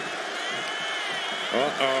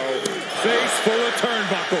 Uh-oh. Face full of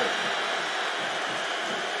turnbuckle.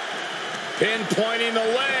 Pinpointing the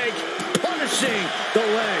leg. Punishing the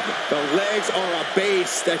leg. The legs are a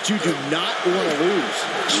base that you do not want to lose.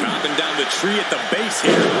 Chopping down the tree at the base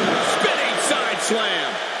here. Spinning side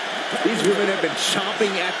slam. These women have been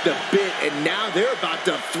chomping at the bit, and now they're about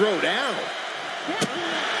to throw down.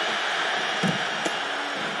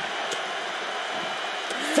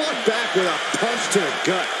 Fought back with a punch to the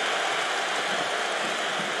gut.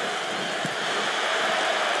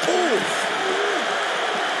 Oof.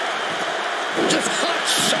 Just hot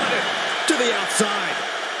shot it to the outside.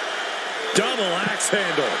 Double axe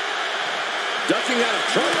handle. Ducking out of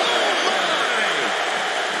trouble. Oh, my!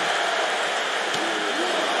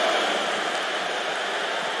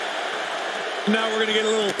 Now we're going to get a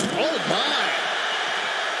little... Oh, my!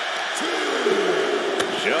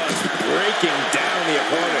 Just breaking down the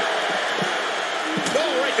opponent.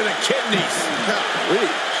 Oh, right to the kidneys. Golly.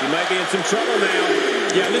 She might be in some trouble now.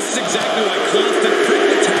 Yeah, this is exactly why constant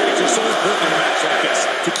frequent attacks are so important in a match like this.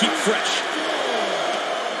 To keep fresh.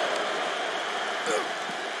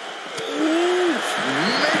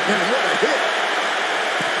 Man, what a hit.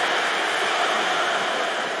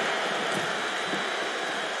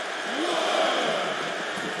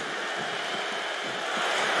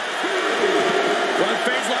 Front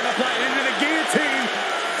face lock applied into the guillotine.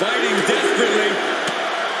 Fighting desperately.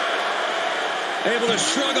 Able to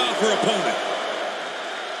shrug off her opponent.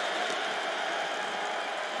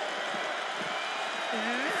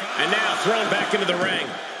 thrown back into the ring.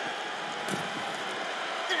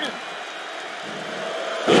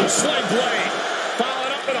 Oh, slide blade.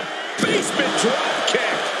 Followed up with a basement drop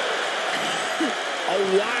kick. A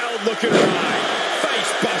wild-looking ride.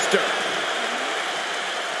 Face buster.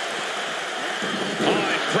 Oh,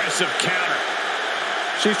 impressive counter.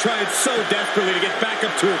 She's trying so desperately to get back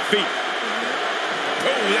up to her feet. Oh,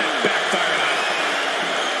 that backfired on.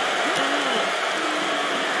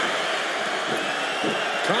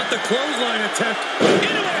 Caught the clothesline attempt.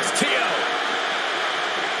 Into STO.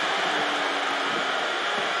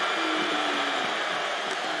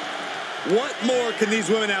 What more can these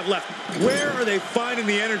women have left? Where are they finding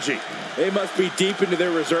the energy? They must be deep into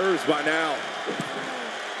their reserves by now.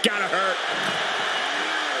 Gotta hurt.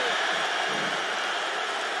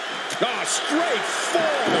 Oh, straight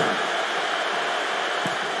forward.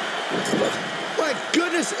 My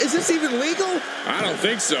goodness, is this even legal? I don't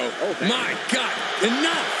think so. Oh, My God,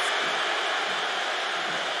 enough!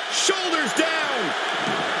 Shoulders down.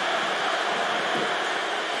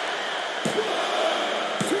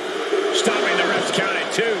 Stopping the ref's count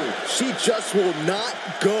at 2. She just will not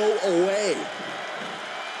go away.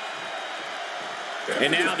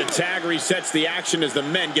 And now the tag resets the action as the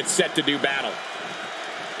men get set to do battle.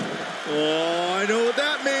 Oh, I know what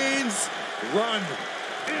that means. Run.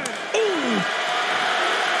 Ooh.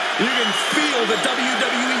 You can feel the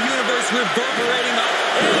WWE Universe reverberating off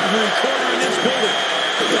every corner in this building.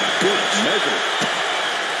 Good measure.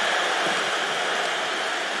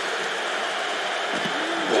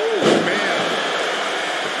 Oh, man.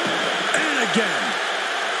 And again.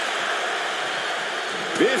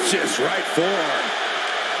 Vicious right forearm.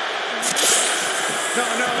 No,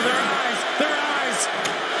 their eyes.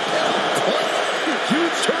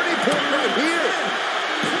 Huge turning point right here.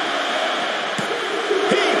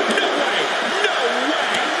 No way.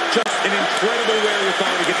 Just an incredible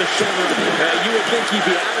wherewithal to get the shoulder up. You would think he'd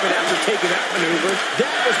be out of it after taking that maneuver.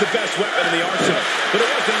 That was the best weapon in the arsenal, but it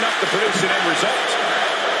wasn't enough to produce an end result.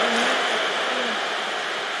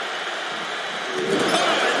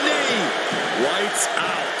 Oh, a knee. Lights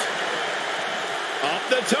out. Up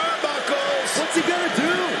the turnbuckles. What's he gonna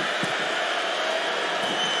do?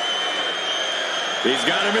 He's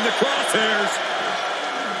got him in the crosshairs.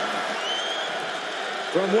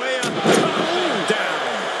 From way up top, down.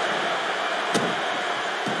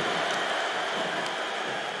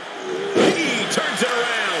 He turns it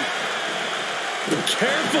around.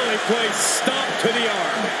 Carefully placed stomp to the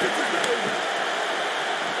arm.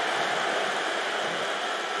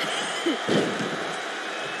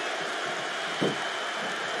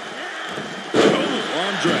 Oh,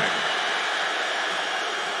 arm drag.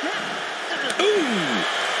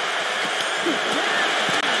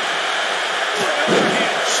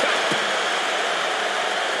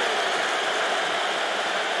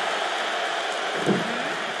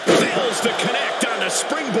 To connect on the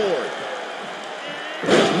springboard.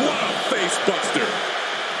 What a face buster.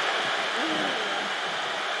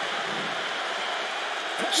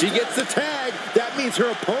 She gets the tag. That means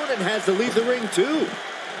her opponent has to leave the ring too.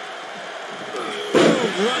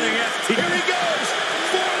 Boom, running FT. Here he goes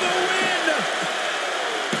for the win.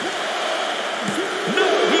 No,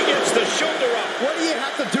 he gets the shoulder up. What do you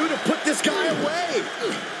have to do to put this guy away?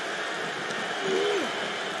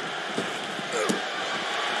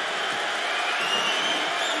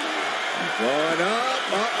 Going up,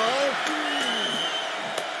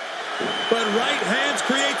 But right hands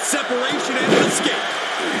create separation and an escape.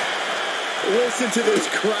 Listen to this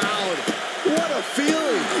crowd. What a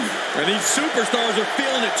feeling. And these superstars are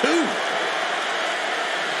feeling it too.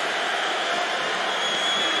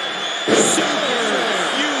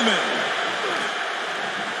 Superhuman.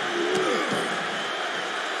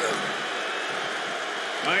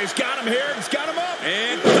 He's got him here. He's got him up.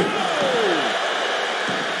 And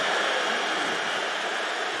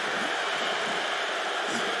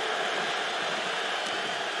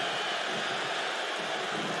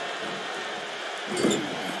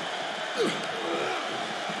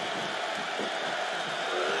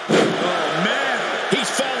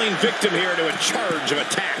victim here to a charge of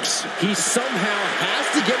attacks. He somehow has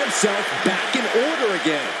to get himself back in order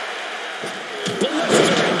again.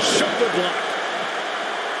 Blistering shoulder block.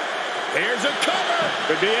 Here's a cover.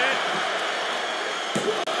 Could be it.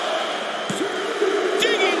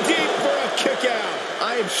 Digging deep for a kick out.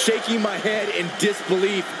 I am shaking my head in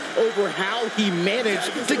disbelief over how he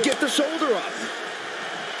managed to get the shoulder up.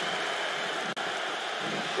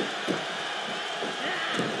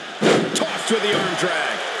 Tossed with the arm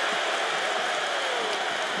drag.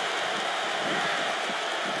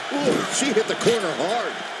 Ooh, she hit the corner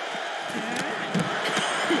hard.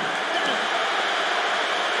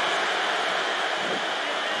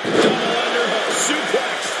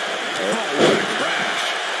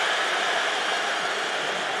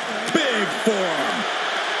 forearm.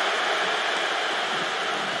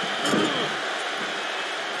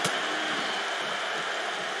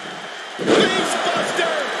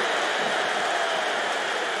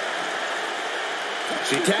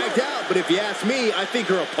 She tagged out, but if you ask me, I think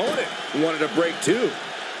her opponent wanted a break too.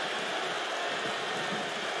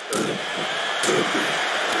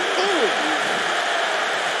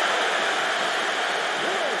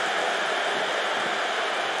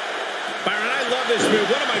 Byron, I love this move.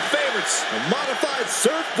 One of my favorites. A modified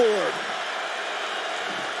surfboard.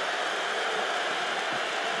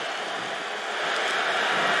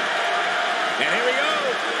 And here we go.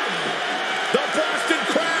 The Boston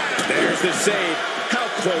Crab. There's the save. How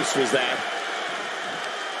close was that?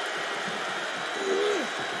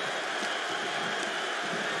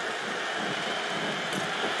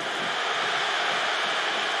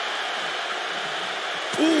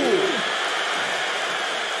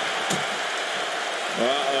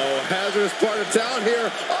 Uh-oh, hazardous part of town here.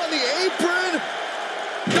 On the apron.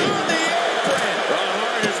 On the apron. The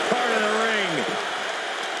hardest part of the ring.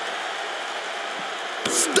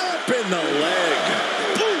 Stop in the leg.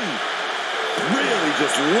 Boom. Really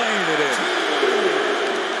just laying it in.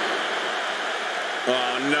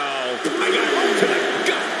 Oh, no. I got home to the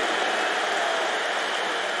gut.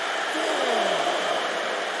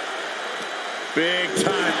 Big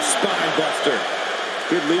time spine buster.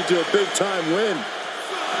 Could lead to a big time win.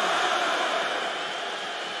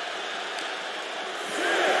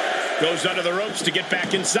 Goes under the ropes to get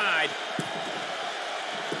back inside.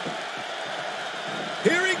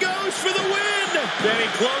 Here he goes for the win. Then he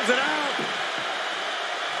closes it out.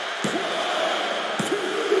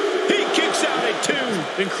 He kicks out at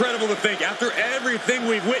 2. Incredible to think. After everything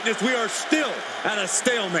we've witnessed, we are still at a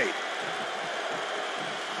stalemate.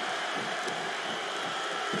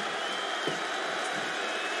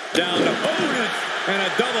 Down to Otis and a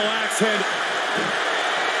double axe head.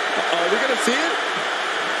 Are we going to see it?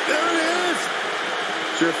 There it is.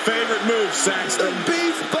 It's your favorite move, Saxton. The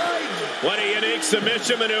beast bite. What a unique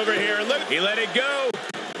submission maneuver here. And look, he let it go.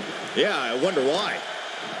 Yeah, I wonder why.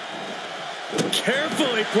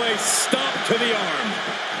 Carefully placed stomp to the arm.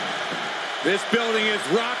 This building is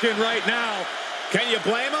rocking right now. Can you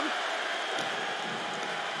blame him?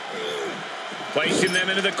 Placing them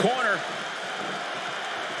into the corner.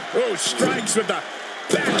 Oh, strikes with the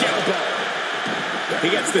back elbow. He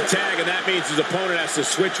gets the tag, and that means his opponent has to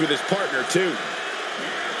switch with his partner, too.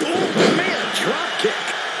 Oh, man, drop kick.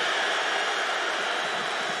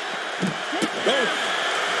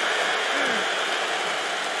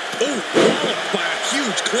 Walloped by a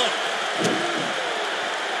huge club.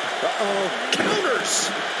 Uh-oh,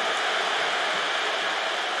 counters.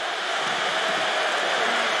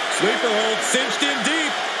 Sleeper hold cinched in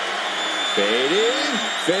deep. Fading,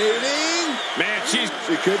 fading. Man, she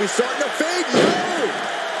could be starting to fade. No!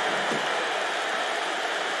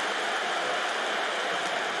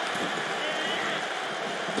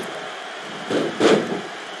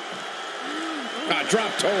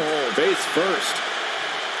 drop toe hold. Face first.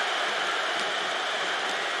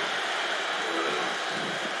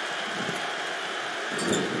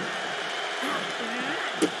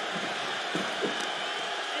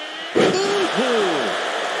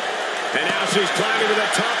 And now she's climbing to the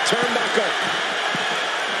top turnbuckle.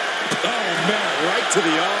 Oh, man, right to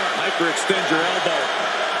the arm. Hyperextend your elbow.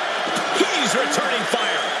 He's returning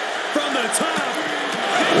fire. From the top.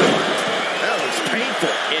 That was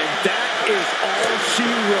painful. And that is all she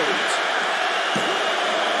wrote.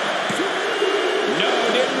 No,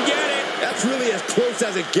 didn't get it. That's really as close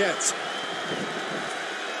as it gets.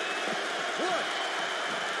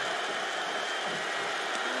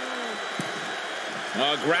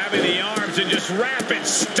 Grabbing the arms and just rapid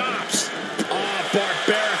stops. Oh,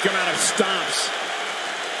 barbaric amount of stomps.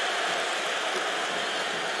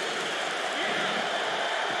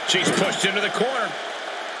 She's pushed into the corner.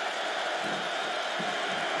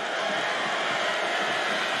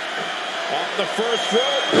 Off the first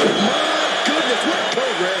rope. My goodness, what a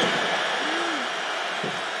red.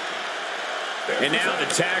 And now the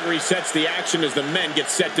tag resets the action as the men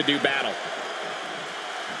get set to do battle.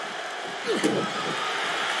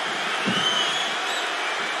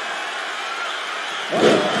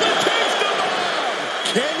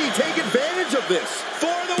 Can he take advantage of this?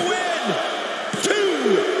 For the win! 2, 3,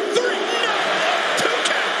 no! 2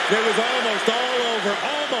 count! It was almost all over,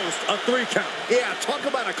 almost a 3 count. Yeah, talk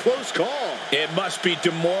about a close call. It must be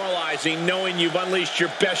demoralizing knowing you've unleashed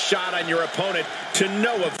your best shot on your opponent to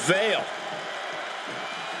no avail.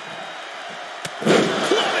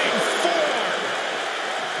 Clubbing form!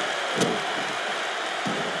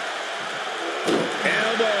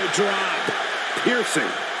 Elbow drop.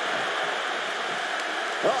 Piercing.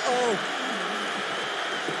 Uh-oh.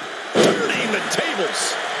 Turning the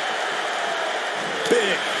tables.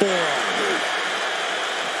 Big forearm.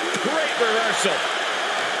 Great reversal.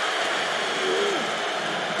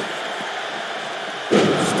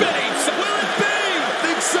 Spinning. Will it be? I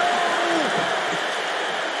think so.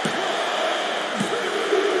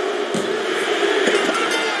 He put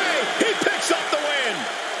him away. He picks up the win.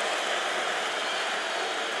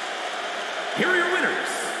 Here are your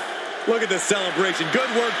winners. Look at this celebration. Good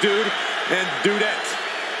work, dude. And dudette.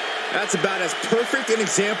 That's about as perfect an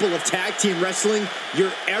example of tag team wrestling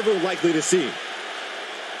you're ever likely to see.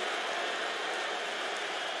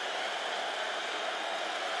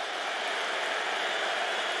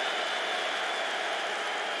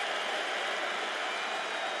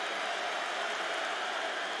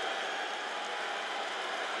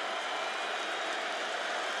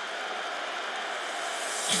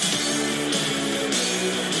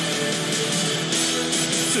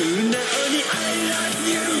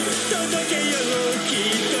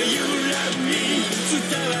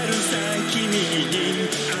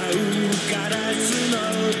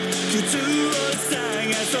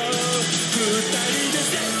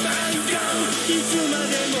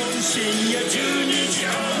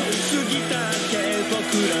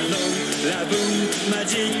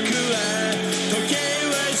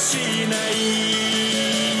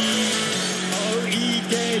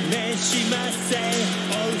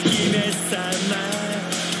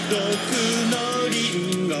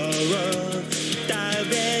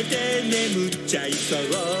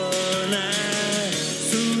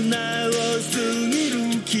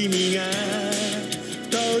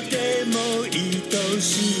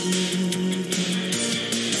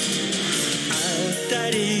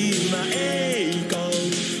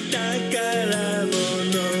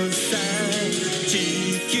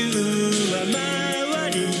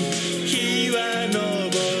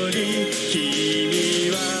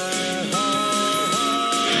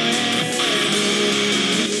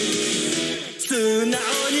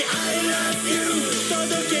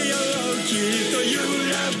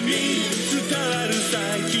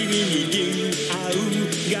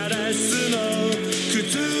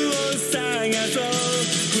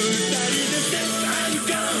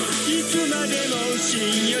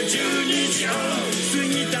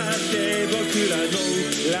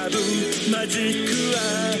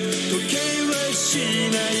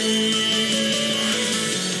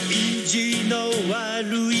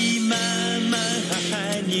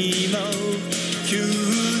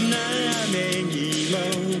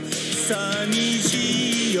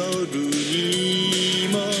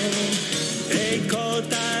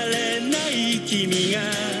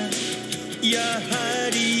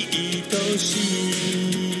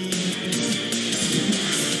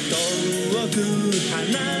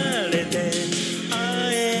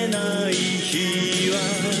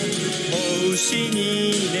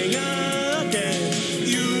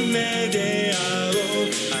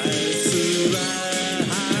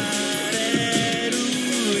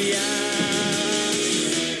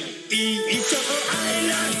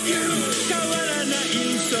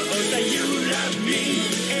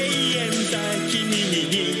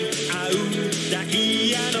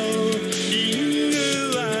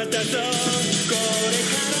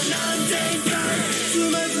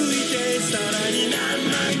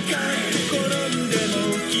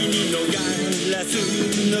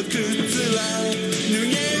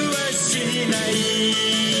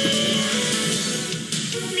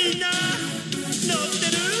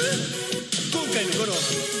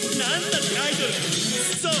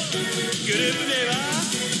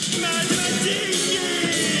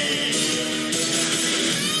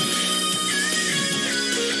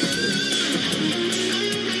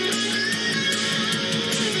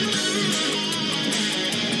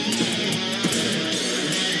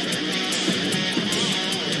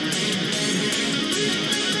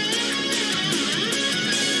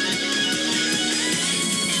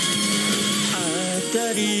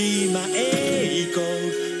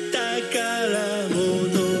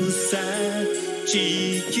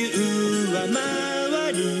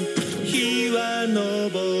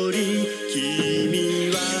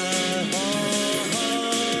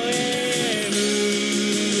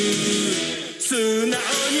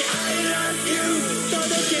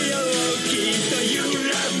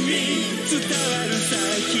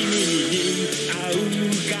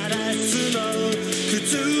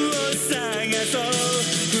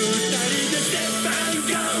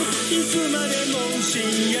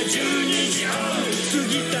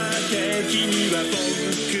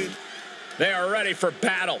 They are ready for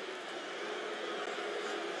battle.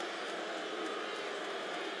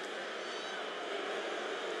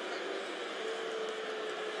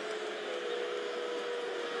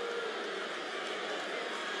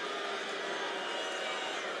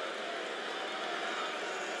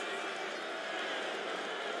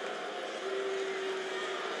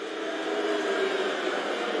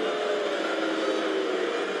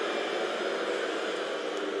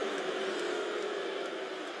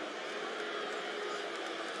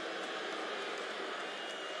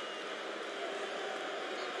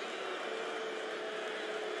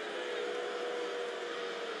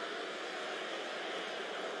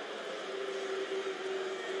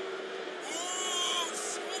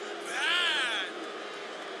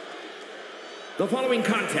 The following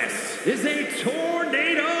contest is a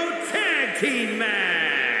Tornado Tag Team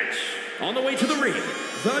match. On the way to the ring,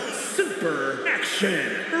 the Super Action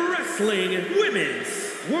Wrestling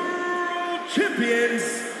Women's World Champions,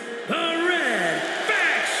 the Red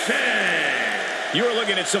Faction. You are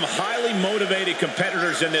looking at some highly motivated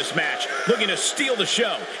competitors in this match, looking to steal the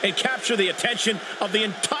show and capture the attention of the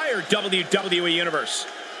entire WWE Universe.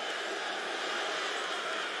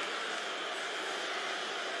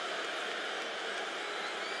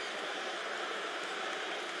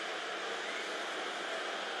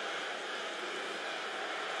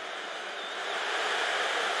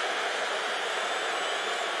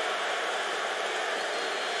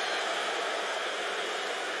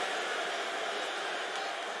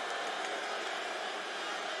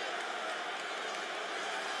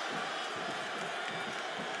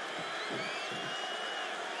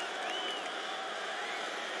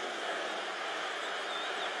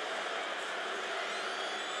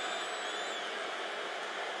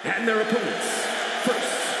 And their opponents, first,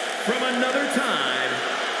 from another time,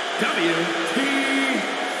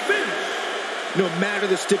 finish. No matter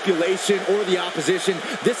the stipulation or the opposition,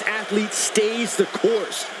 this athlete stays the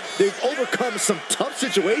course. They've overcome some tough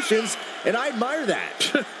situations, and I admire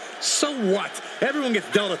that. So what? Everyone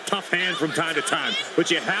gets dealt a tough hand from time to time, but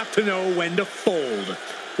you have to know when to fold.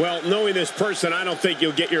 Well, knowing this person, I don't think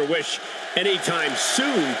you'll get your wish anytime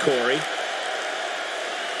soon, Corey.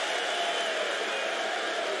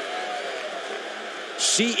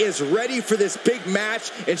 She is ready for this big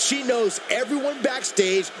match, and she knows everyone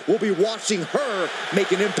backstage will be watching her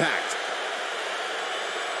make an impact.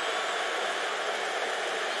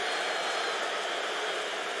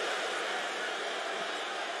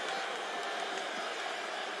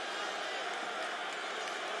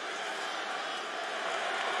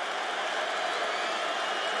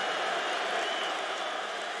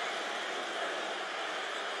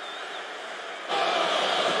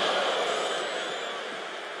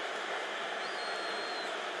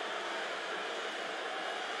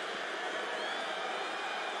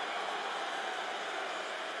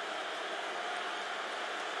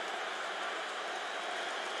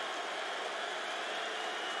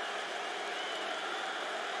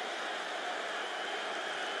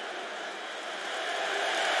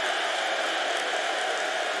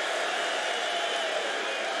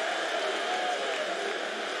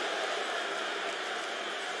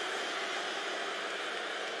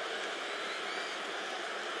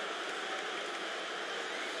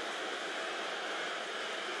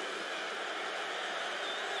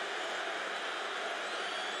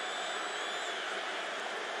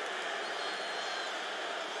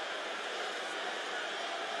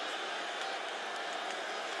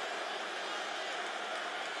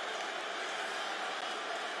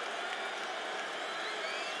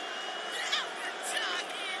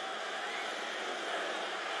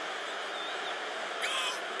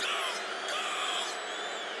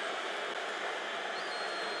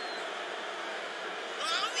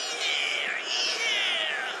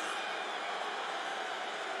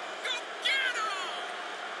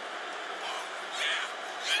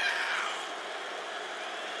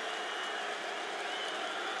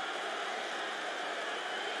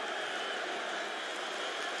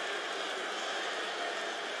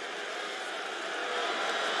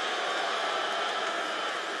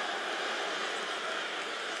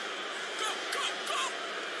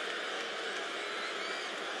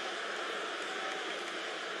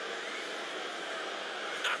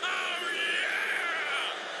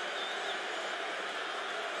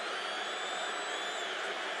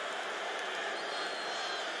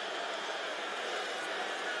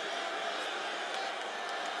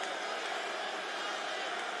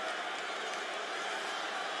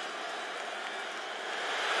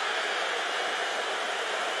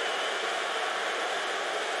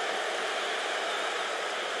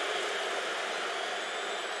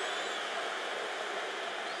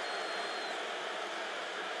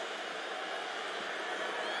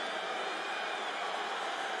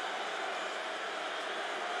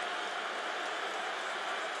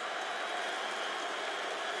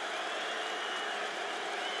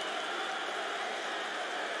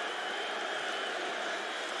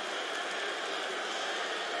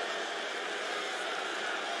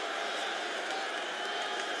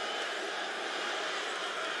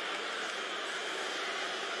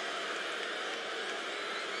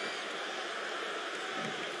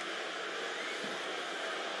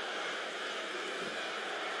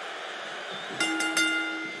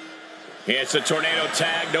 It's a tornado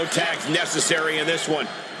tag. No tags necessary in this one.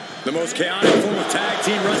 The most chaotic form of tag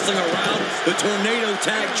team wrestling around, the tornado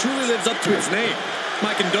tag truly lives up to its name.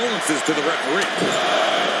 My condolences to the referee.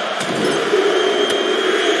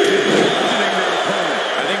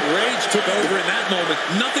 I think rage took over in that moment.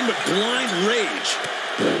 Nothing but blind rage.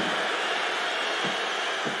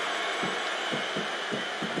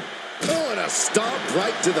 Oh, and a stomp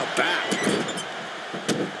right to the back.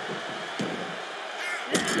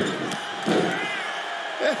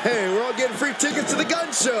 Hey, we're all getting free tickets to the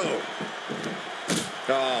gun show.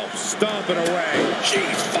 Oh, stomping away.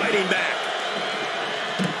 She's fighting back.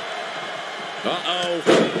 Uh-oh.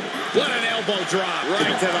 What an elbow drop.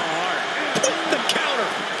 Right to the heart. The counter.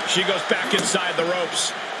 She goes back inside the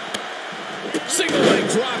ropes. Single leg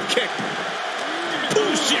drop kick.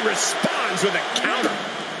 Ooh, she responds with a counter.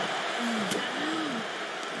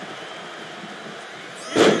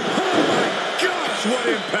 Oh my gosh, what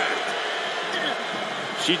impact.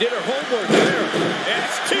 She did her homework there.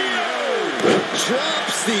 STO!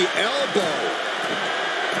 Drops the elbow.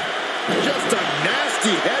 Just a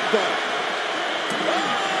nasty headbutt.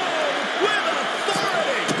 Oh, with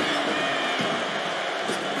authority!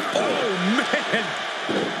 Oh, man.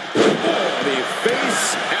 The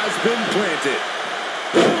face has been planted.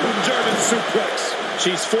 German suplex.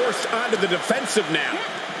 She's forced onto the defensive now.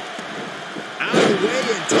 Out of the way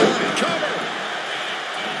in time. Cover!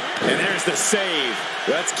 And there's the save.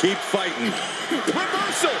 Let's keep fighting.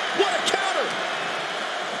 Reversal! What a counter!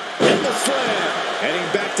 And the slam. Heading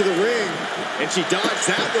back to the ring. And she dodged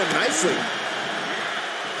that one nicely.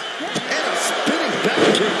 And a spinning back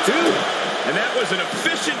kick, too. And that was an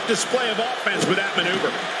efficient display of offense with that maneuver.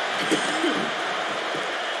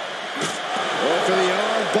 Oh, for the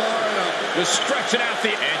arm bar and up. Just stretching out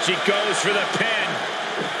the... And she goes for the pin.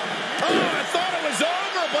 Oh, I thought it was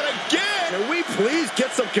over, but again! Can we please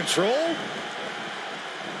get some control?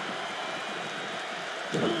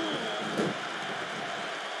 Boom!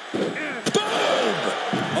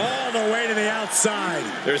 All the way to the outside.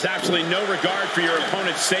 There's absolutely no regard for your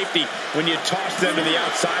opponent's safety when you toss them to the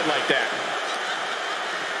outside like that.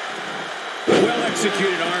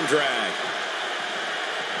 Well-executed arm drag.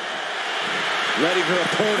 Letting her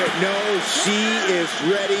opponent know she is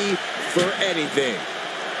ready for anything.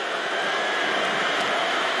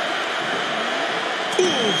 Ooh,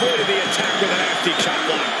 avoided the attack with a nasty chop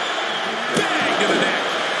block. Bang to the neck.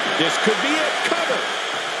 This could be it. Cover.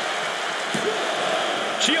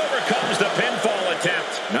 She overcomes the pinfall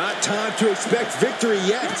attempt. Not time to expect victory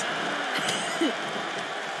yet.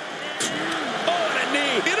 Oh, and a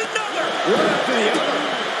knee. And another. One after the other.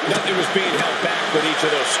 Nothing was being held back with each of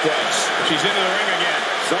those strikes. She's into the ring again.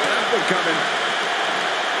 Saw that one coming.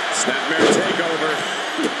 Snapmare takeover.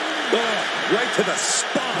 Oh, right to the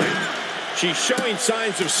spine. She's showing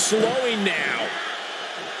signs of slowing now.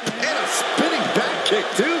 And a spinning back kick,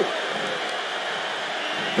 too.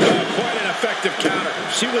 Oh, quite an effective counter.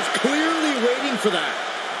 She was clearly waiting for that.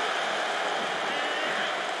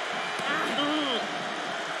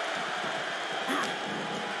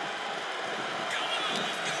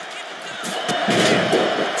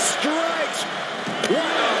 Strikes.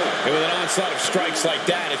 Wow. And with an onslaught of strikes like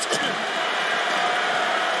that, it's...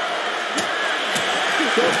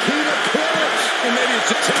 Torpedo clutch. And maybe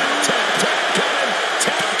it's a tap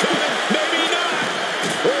coming, maybe not.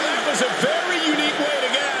 Well, that was a very unique way to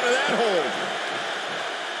get out of that hold.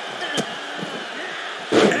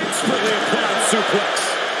 Expertly applied suplex.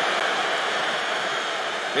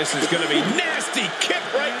 This is going to be nasty kick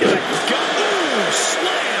right to the gut. Ooh,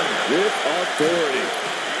 slam. With authority.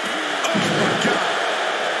 Oh, my God.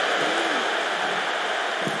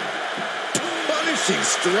 Punishing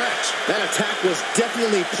stretch. That attack was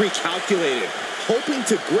definitely pre-calculated, hoping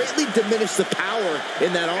to greatly diminish the power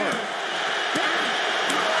in that arm.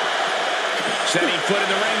 Setting foot in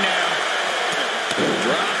the ring now.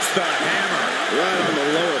 Drops the hammer. Right on the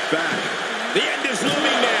lower back. The end is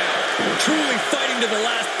looming now. Truly fighting to the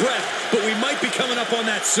last breath, but we might be coming up on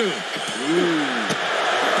that soon.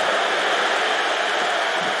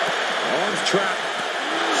 Arms trapped.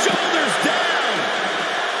 Shoulders down.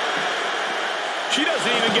 She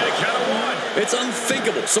doesn't even get a count of one. It's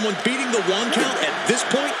unthinkable. Someone beating the one count at this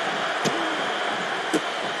point.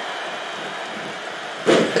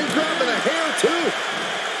 And grabbing a hair, too.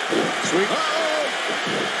 Sweet.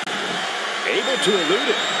 Able to elude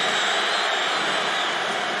it.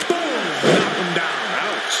 Boom. Knock him down.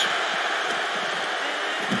 Ouch.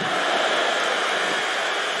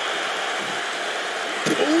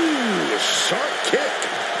 Ooh, sharp kick.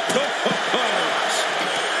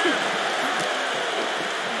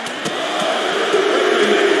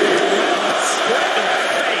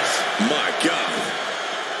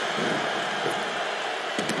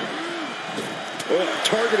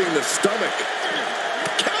 Targeting the stomach.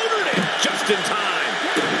 Countered it just in time.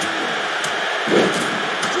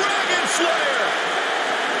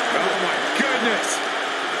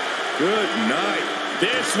 Good night.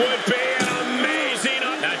 This would be an amazing...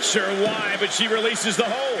 Not sure why, but she releases the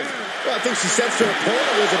hold. Well, I think she sensed her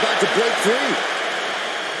opponent was about to break free.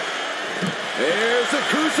 There's the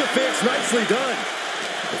crucifix. Nicely done.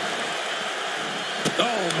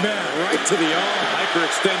 Oh, man, right to the arm.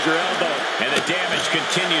 Hyperextend your elbow. And the damage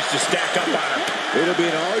continues to stack up on her. It'll be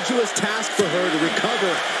an arduous task for her to recover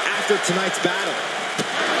after tonight's battle.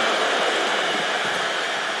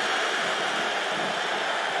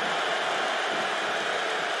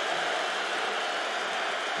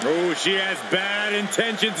 Oh, she has bad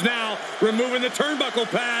intentions now. Removing the turnbuckle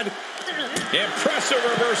pad. Impressive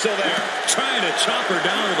reversal there. Trying to chop her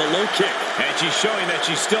down with a low kick. And she's showing that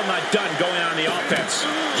she's still not done going on the offense.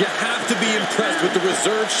 You have to be impressed with the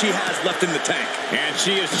reserve she has left in the tank. And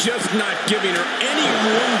she is just not giving her any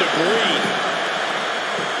room to breathe.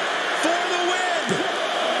 For the win!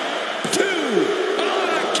 2!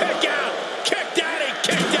 Oh, kick out! Kick daddy,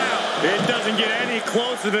 kicked out! It doesn't get any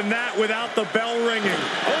closer than that without the bell ringing.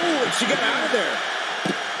 Oh, and she got out of there.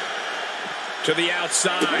 To the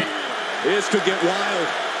outside. This could get wild.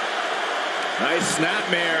 Nice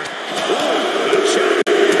snapmare. Ooh, good shot.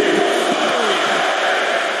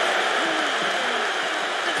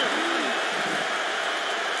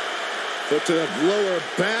 Foot to the lower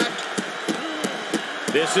back.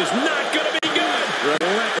 This is not going to be good.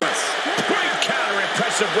 Relentless. Great counter.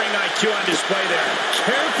 Impressive ring IQ on display there.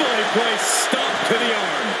 Carefully placed stomp to the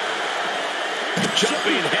arm.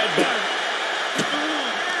 Jumping headbutt.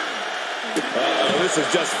 Uh-oh, this is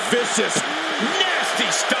just vicious. Nasty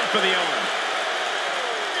stomp of the arm.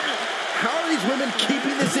 How are these women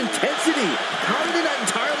keeping this intensity? How are they not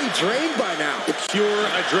entirely drained by now? Pure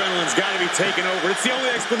adrenaline's got to be taken over. It's the only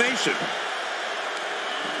explanation.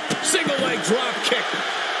 Single leg drop kick.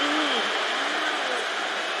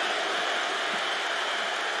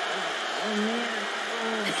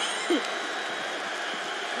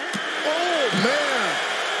 Oh, man.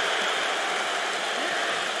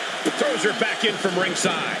 Throws her back in from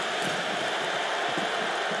ringside.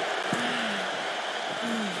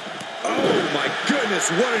 Oh, my goodness.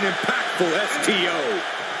 What an impactful STO.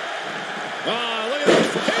 Oh, look at this.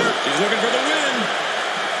 She's looking for the win.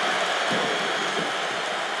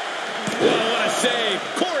 Whoa, what a save.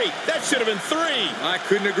 Corey, that should have been 3. I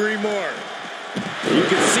couldn't agree more. You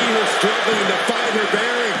can see her struggling to find her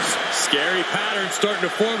bearings. Scary pattern starting to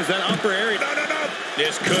form as that upper area. No.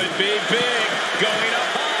 This could be big. Going up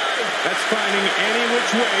high. That's finding any which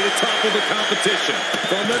way to topple the competition.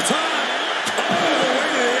 From the top, all the way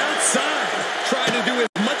to the outside. Trying to do as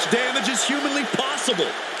much damage as humanly possible.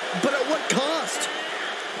 But at what cost?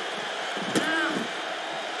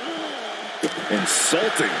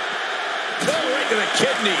 Insulting. Oh, right to the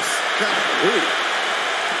kidneys. Golly.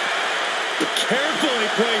 Carefully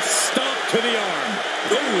placed stomp to the arm.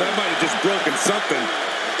 Oh, that might have just broken something.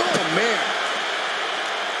 Oh, man.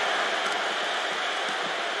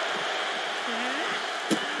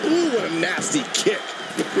 Ooh, what a nasty kick.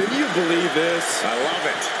 Can you believe this? I love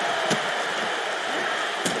it.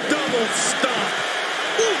 Double stomp.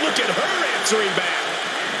 Ooh, look at her answering back.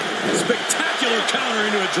 Spectacular counter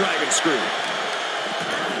into a dragon screw.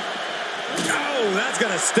 Oh, that's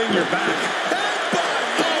going to sting your back.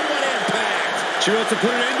 Headbutt. Oh, what impact. She wants to put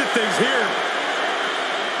an end to things here.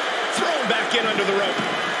 Thrown back in under the rope.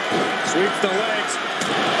 Sweeps the legs.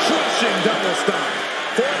 Crushing double stomp.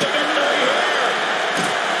 For the victory here.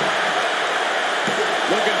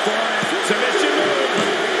 Looking for a submission move.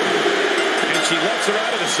 And she lets her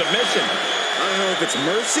out of the submission. I don't know if it's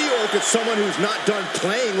mercy or if it's someone who's not done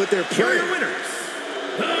playing with their Here are prey. your winners,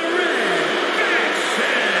 the Red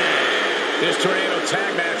Faction. This tornado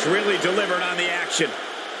tag match really delivered on the action.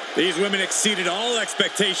 These women exceeded all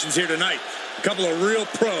expectations here tonight. A couple of real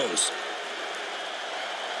pros.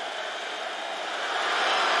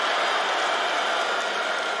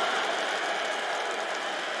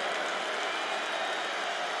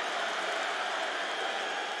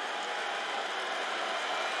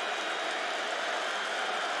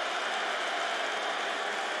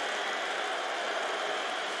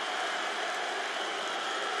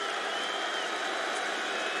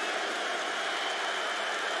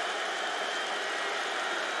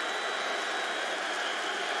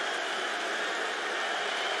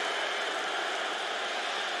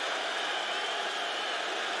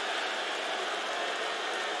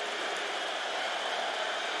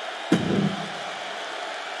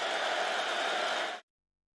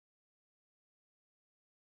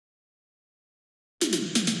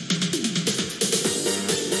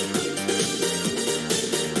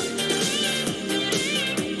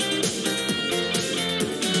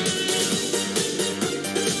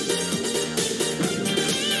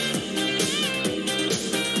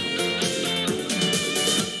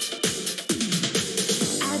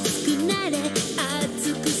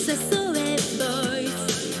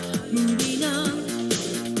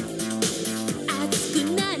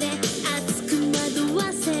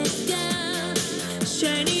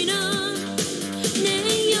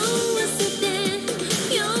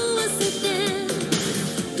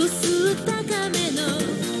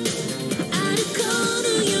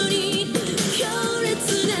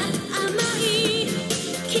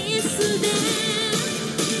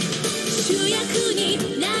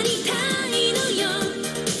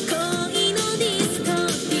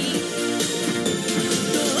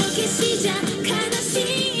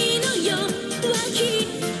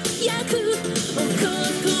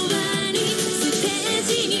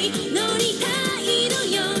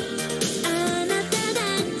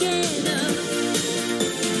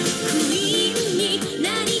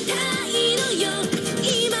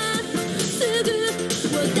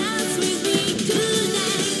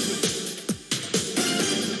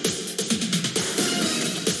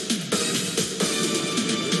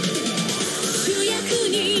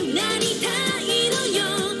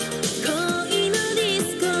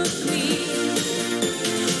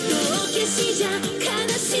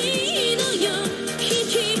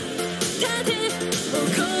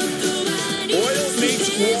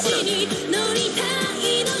 water.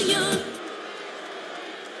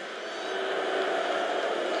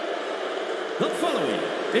 The following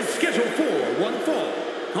is scheduled for one fall.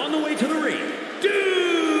 On the way to the ring,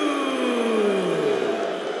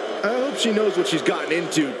 I hope she knows what she's gotten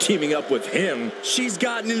into teaming up with him. She's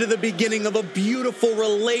gotten into the beginning of a beautiful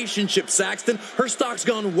relationship, Saxton. Her stock's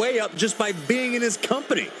gone way up just by being in his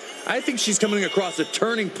company. I think she's coming across a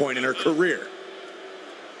turning point in her career.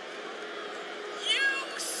 You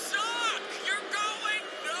suck! You're going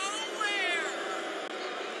nowhere!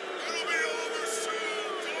 It'll be over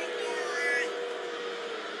soon, don't worry!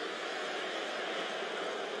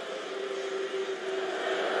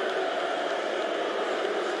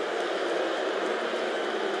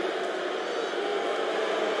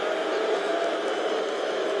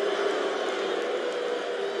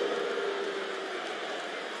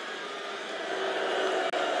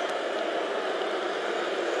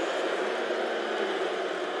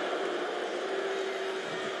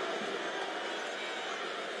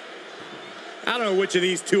 I don't know which of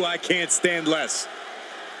these two I can't stand less.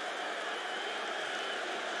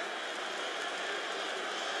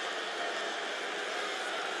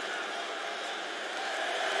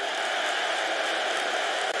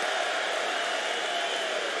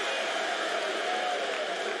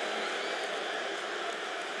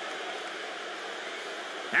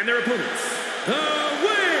 and their opponents,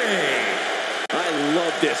 away! I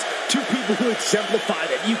love this. Two people who exemplify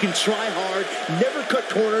that you can try hard, never cut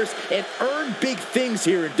corners, and earn big things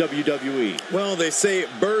here in WWE. Well, they say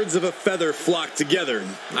birds of a feather flock together.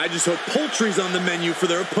 I just hope poultry's on the menu for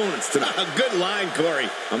their opponents tonight. Good line, Corey.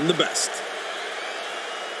 I'm the best.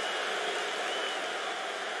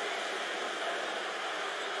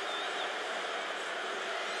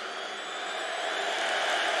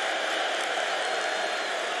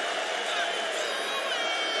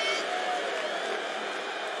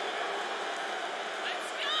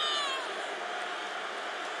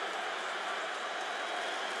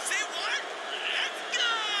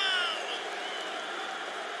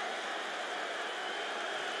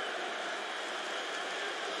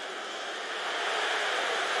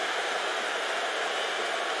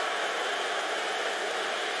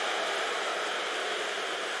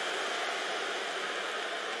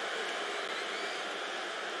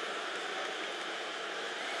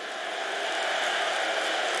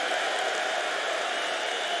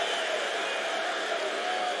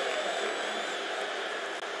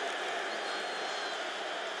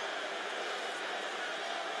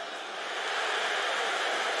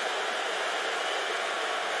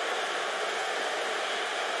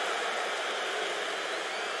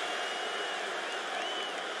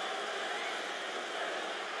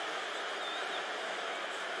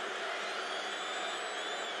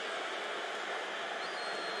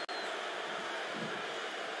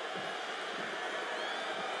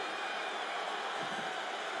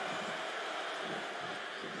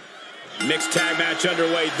 Mixed tag match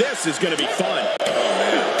underway. This is going to be fun. Oh,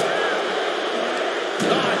 man.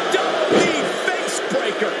 Double knee face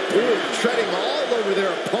breaker. Ooh, treading all over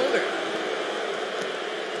their opponent.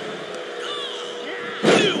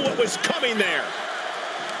 Knew what was coming there.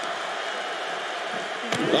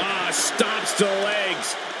 Stops to the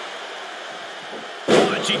legs.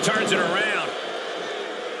 Punch, he turns it around.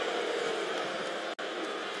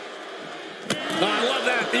 I love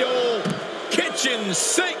that. The old kitchen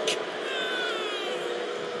sink.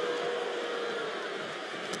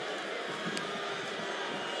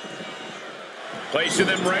 Placing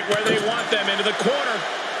them right where they want them, into the corner.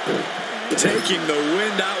 Taking the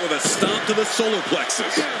wind out with a stomp to the solar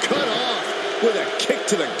plexus. Cut off with a kick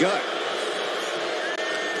to the gut.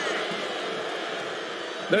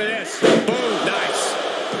 Look at this. Boom. Nice.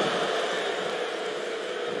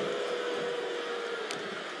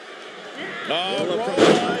 Roll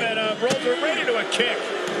up and rolls her right into a kick.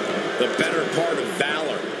 The better part of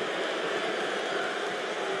valor.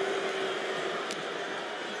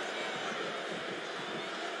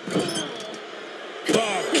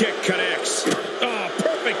 Oh, kick connects. Oh,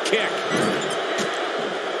 perfect kick.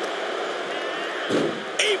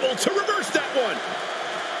 Able to reverse that one.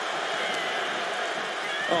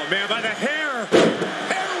 Oh, man, by the hair.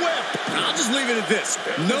 Hair whip. I'll just leave it at this.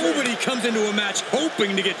 Nobody comes into a match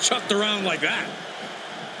hoping to get chucked around like that.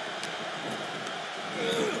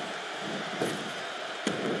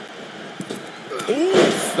 Ooh,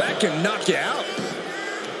 that can knock you out.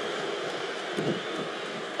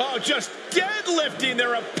 Oh, just deadlifting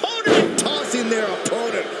their opponent. Tossing their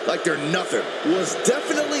opponent like they're nothing. Was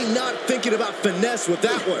definitely not thinking about finesse with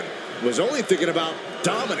that one. Was only thinking about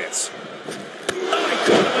dominance. Oh, he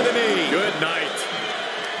caught him with a knee. Good night.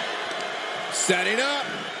 Setting up.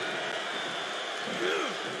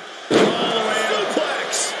 All the way out.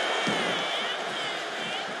 Suplex.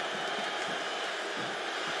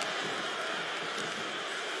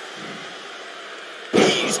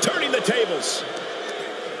 He's turning the tables.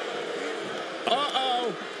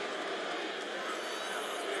 Uh-oh.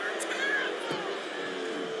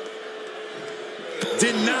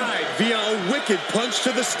 Denied via a wicked punch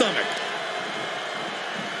to the stomach.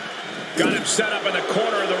 Got him set up in the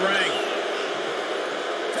corner of the ring.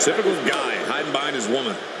 Typical guy hiding behind his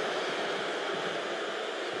woman.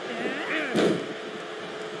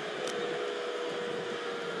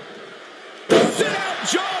 Sit out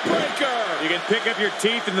jawbreaker. You can pick up your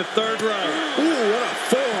teeth in the third row. Ooh, what a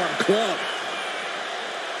forearm club.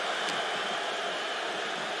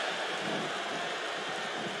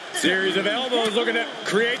 Series of elbows looking to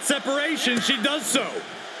create separation. She does so.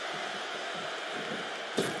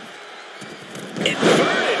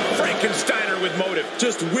 Inverted Frankensteiner with motive.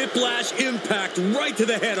 Just whiplash impact right to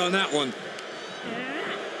the head on that one.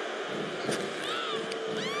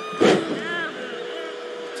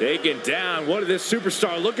 Taken down. What is this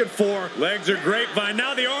superstar looking for? Legs are grapevine.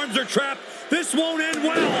 Now the arms are trapped. This won't end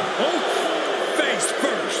well. Oh, face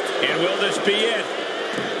first. And will this be it?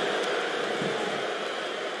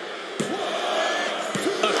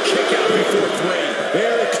 A kick out before three.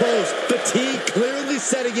 Very close. Fatigue clearly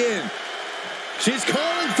setting in. She's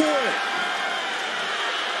calling for it.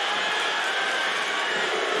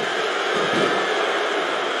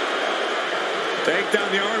 Take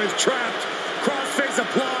down, the arm is trapped. Crossface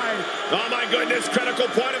applied. Oh my goodness, critical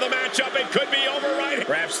point of the matchup. It could be over right.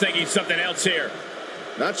 Perhaps thinking something else here.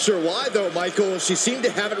 Not sure why, though, Michael. She seemed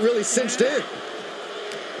to have it really cinched in.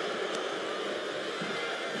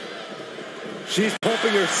 She's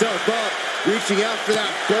pumping herself up, reaching out for that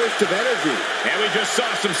burst of energy. And we just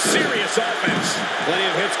saw some serious offense. Plenty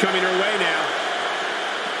of hits coming her way now.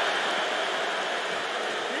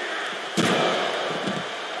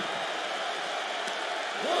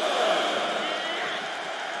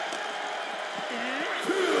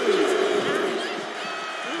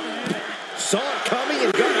 Saw it coming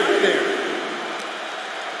and got out of there.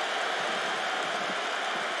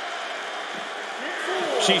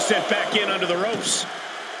 She's sent back in under the ropes.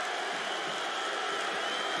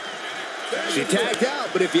 She tagged out,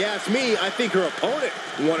 but if you ask me, I think her opponent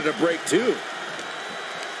wanted a break too.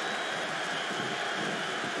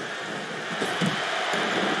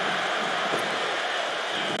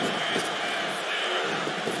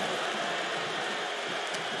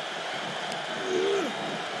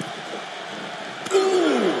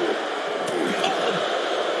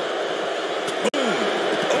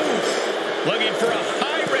 Looking for a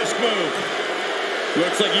high-risk move.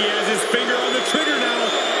 Looks like he has his finger on the trigger now.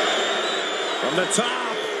 From the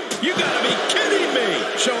top. You gotta be kidding me.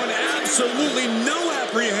 Showing absolutely no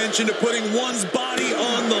apprehension to putting one's body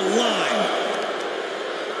on the line.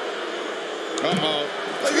 Uh-oh.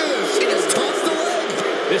 Look at this. She just tossed the leg.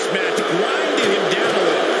 This match grinded him down a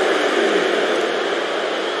little.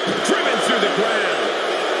 Driven through the ground.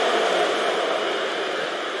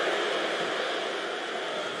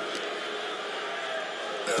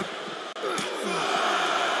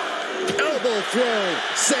 Elbow throw,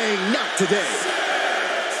 saying not today.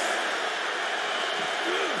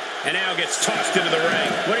 And now gets tossed into the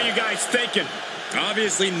ring. What are you guys thinking?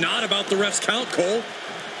 Obviously not about the ref's count, Cole.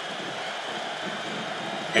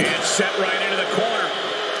 And set right into the corner.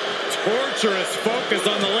 Torturous focus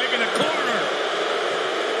on the leg in the corner.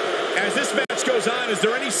 As this match goes on, is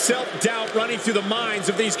there any self-doubt running through the minds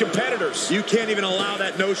of these competitors? You can't even allow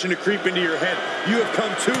that notion to creep into your head. You have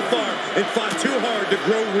come too far and fought too hard to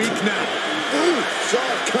grow weak now. Ooh, saw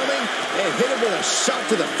it coming and hit him with a shot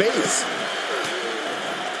to the face.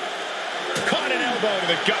 Caught an elbow to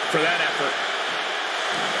the gut for that effort.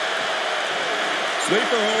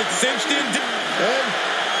 Sleeper hold cinched in. And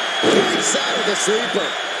breaks out of the sleeper.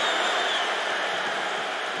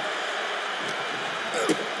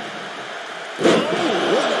 Oh,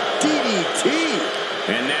 what a DDT.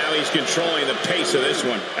 And now he's controlling the pace of this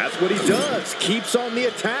one. That's what he does. Keeps on the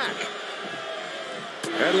attack.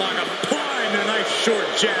 Headlock applied and a nice short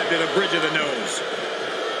jab to the bridge of the nose.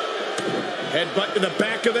 Headbutt to the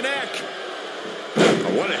back of the neck.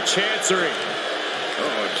 Oh, what a chancery.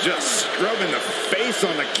 Oh, just scrubbing the face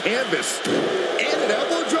on the canvas. And an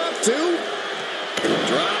elbow drop, too.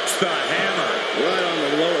 Drops the hammer. Right on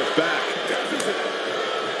the lower back.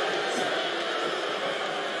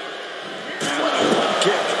 What a pump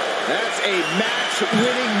kick. That's a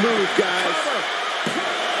match-winning move, guys.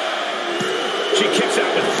 She kicks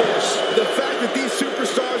out with force. The fact that these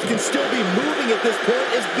superstars can still be moving at this point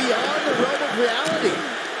is beyond the realm of reality.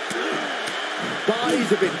 Bodies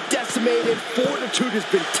have been decimated, fortitude has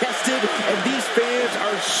been tested, and these fans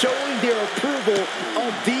are showing their approval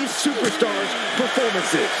of these superstars'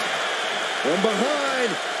 performances. From behind.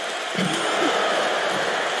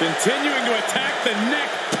 Continuing to attack the neck.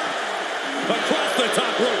 Across the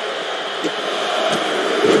top rope.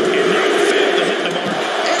 And now failed to hit the mark.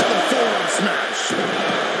 And the forearm smash.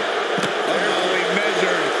 Barely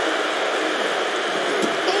measured.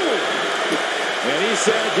 Ooh. And he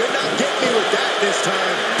said, you're not getting me with that this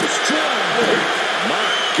time. Strong. My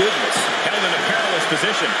goodness. Held in a perilous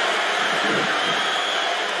position.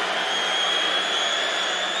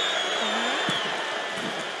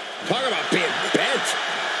 Talk about being bent.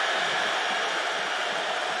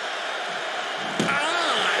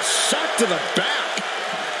 Shot to the back.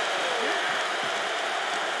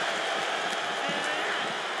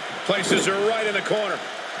 Places her right in the corner.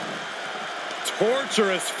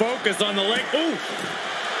 Torturous focus on the leg. Ooh.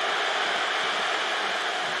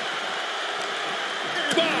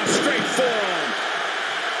 Ah, straight forearm.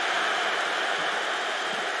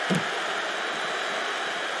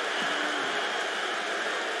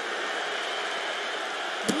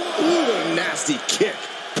 Ooh, a nasty kick.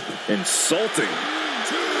 Insulting.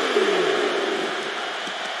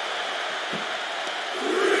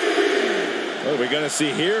 What are we going to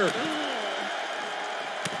see here?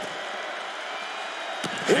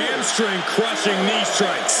 Hamstring crushing knee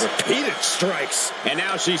strikes. Repeated strikes. And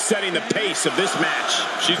now she's setting the pace of this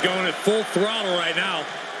match. She's going at full throttle right now.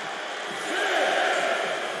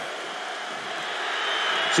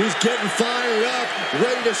 She's getting fired up,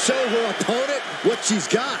 ready to show her opponent what she's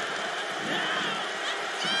got.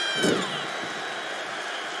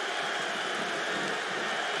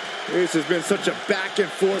 This has been such a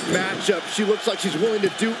back-and-forth matchup. She looks like she's willing to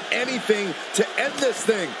do anything to end this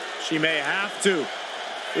thing. She may have to.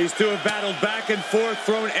 These two have battled back and forth,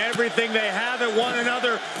 thrown everything they have at one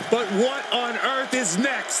another. But what on earth is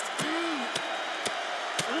next?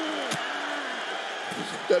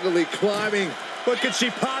 Steadily climbing. What could she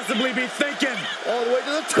possibly be thinking? All the way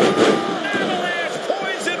to the top. Avalanche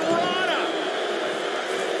poison Rana.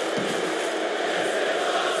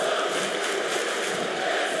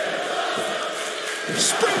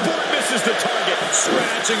 Springboard misses the target.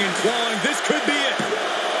 Scratching and clawing. This could be it.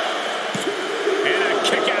 And a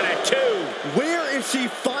kick out at 2. Where is she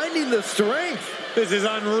finding the strength? This is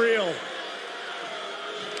unreal.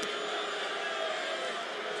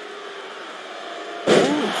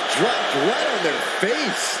 Dropped right on their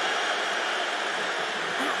face.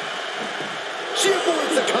 She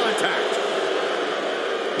avoids the contact.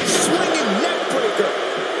 Swinging neck breaker.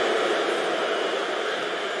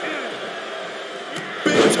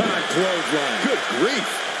 Big time clothesline. Good grief.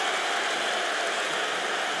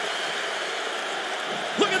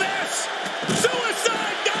 Look at this.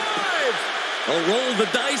 Suicide dive. A roll of the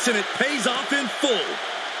dice and it pays off in full.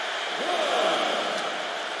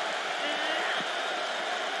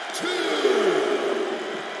 2.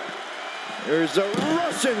 There's a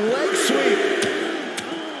Russian leg sweep.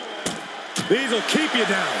 These will keep you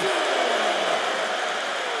down.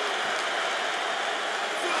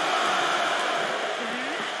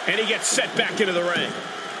 And he gets set back into the ring.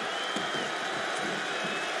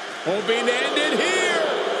 Hoping to end it here.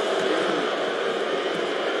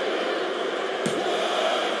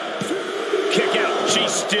 Kick out. She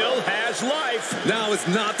still has life. Now is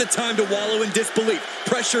not the time to wallow in disbelief.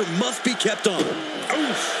 Pressure must be kept on.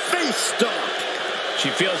 Oh, face stop. She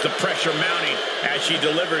feels the pressure mounting as she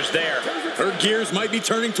delivers there. Her gears might be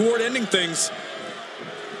turning toward ending things.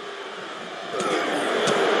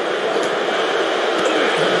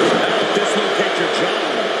 Dislocate your jaw.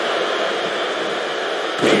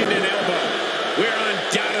 And an elbow. We're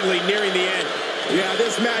undoubtedly nearing the end. Yeah,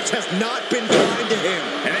 this match has not been kind to him.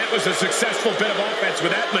 And that was a successful bit of offense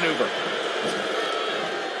with that maneuver.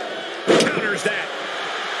 Counters that.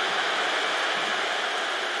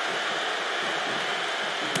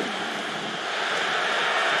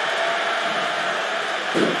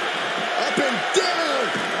 Up and down.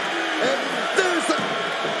 And there's the...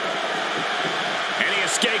 And he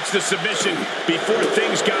escapes the submission before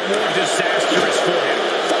things got more disastrous for him.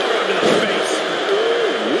 Forearm to the face.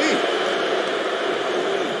 Ooh-wee.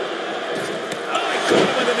 Oh, he caught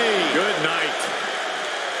him with a knee. Good night.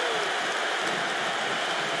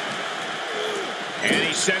 And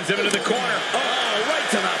he sends him into the corner. Oh, right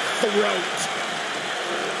to the throat.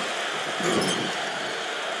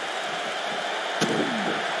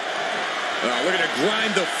 Oh, we're going to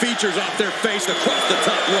grind the features off their face across the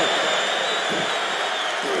top rope.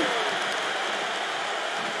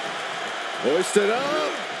 Hoisted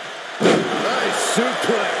up. Nice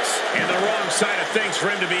suplex. And the wrong side of things for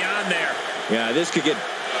him to be on there. Yeah, this could get...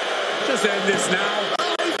 Just end this now.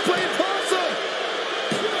 Oh, he's playing possum.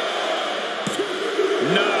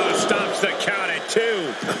 No, stops the count at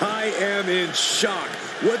 2. I am in shock.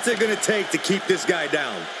 What's it going to take to keep this guy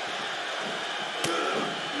down?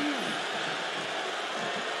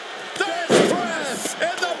 Fez press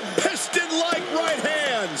and the piston-like right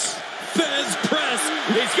hands. Fez press.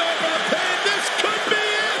 He's going for the pin. This could be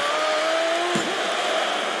it.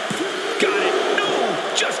 Got it. No,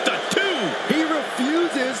 just a 2. He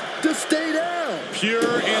refuses to stay down.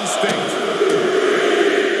 Pure instinct.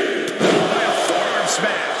 By a forearm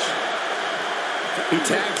smash. He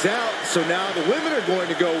tags out, so now the women are going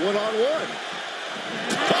to go one-on-one.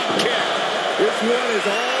 Pop kick. This one is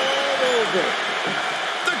all over.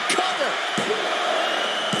 The cover.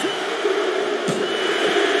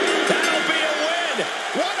 That'll be a win.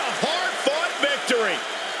 What a hard-fought victory.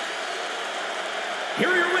 Here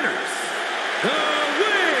are your winners.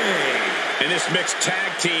 Away! And this mixed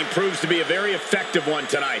tag team proves to be a very effective one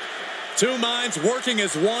tonight. Two minds working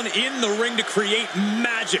as one in the ring to create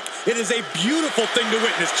magic. It is a beautiful thing to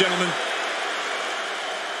witness, gentlemen.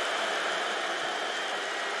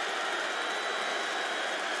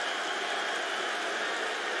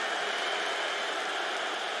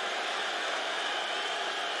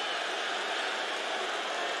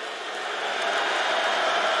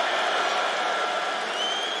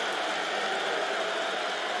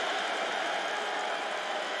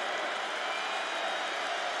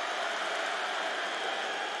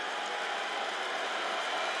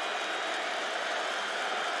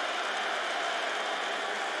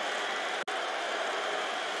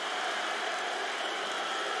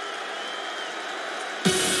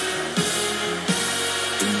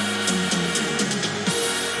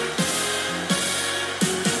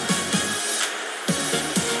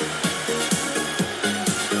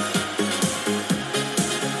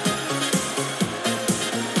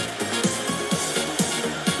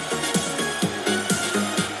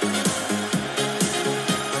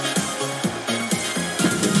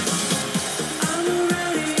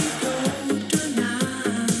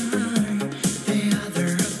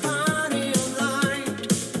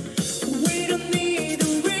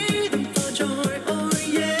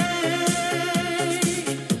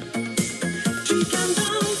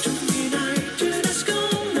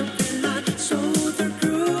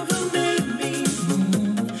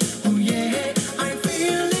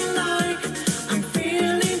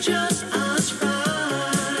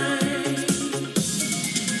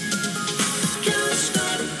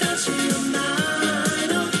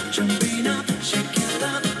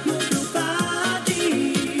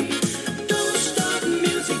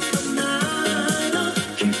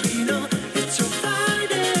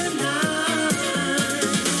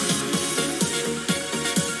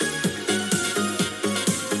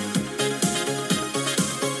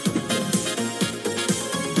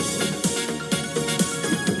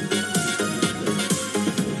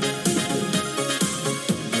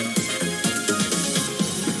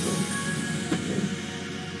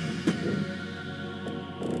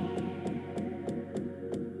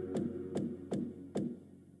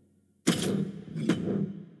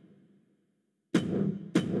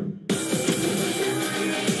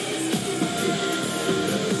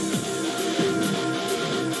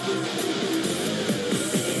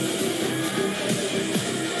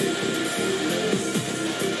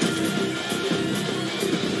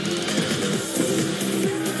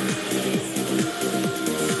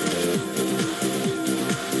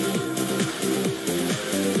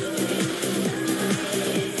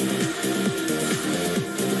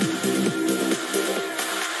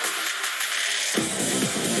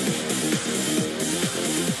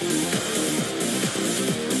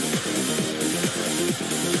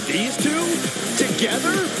 These two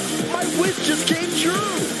together? My wish just came true.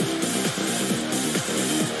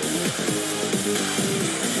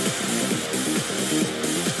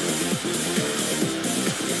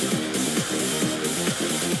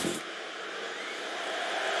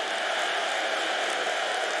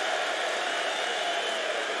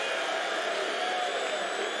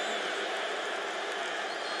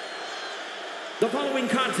 The following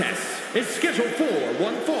contest is scheduled for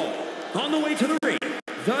one fall. On the way to the ring,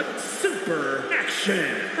 the Super Action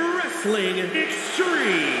Wrestling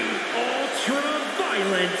Extreme Ultra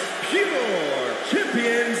Violent Pure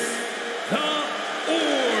Champions, The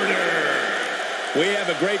Order. We have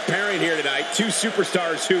a great pairing here tonight. Two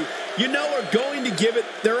superstars who, you know, are going to give it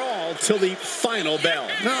their all till the final bell.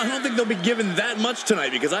 No, I don't think they'll be given that much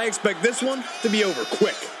tonight because I expect this one to be over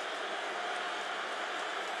quick.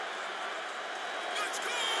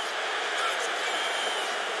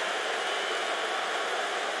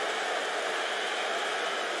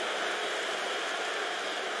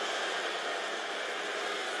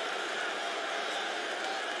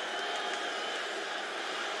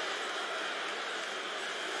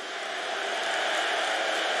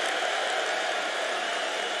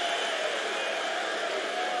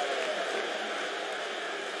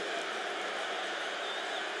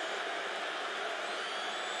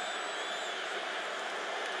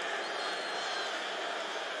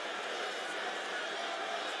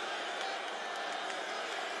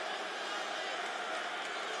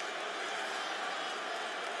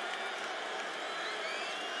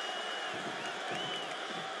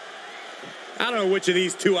 I don't know which of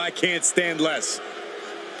these two I can't stand less.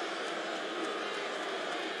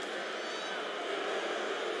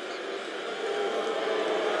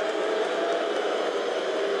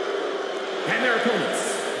 And their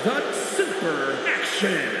opponents, the Super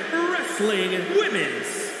Action Wrestling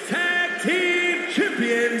Women's Tag Team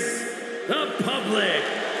Champions, the Public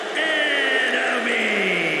Enemy.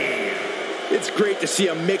 It's great to see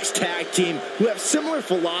a mixed tag team who have similar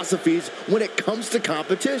philosophies when it comes to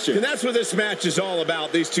competition. And that's what this match is all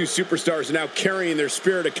about. These two superstars are now carrying their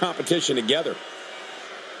spirit of competition together.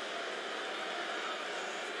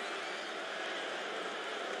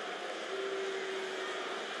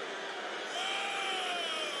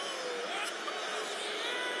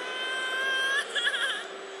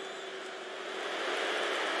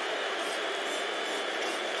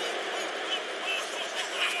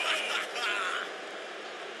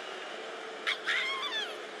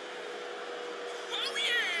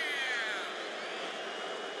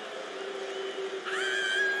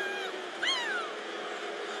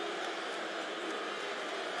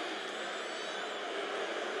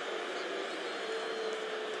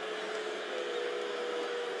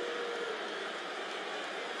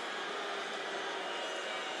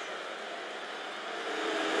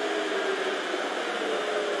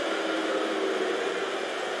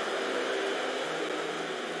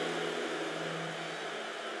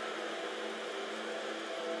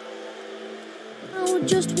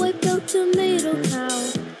 Just wiped out tomato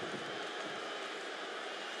cow.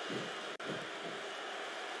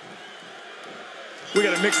 We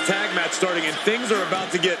got a mixed tag match starting, and things are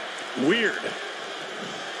about to get weird.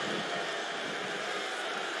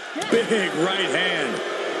 Big right hand.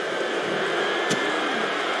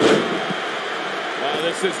 Oh,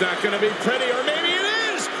 this is not going to be pretty, or maybe it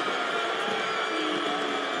is.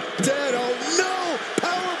 Dead, oh no!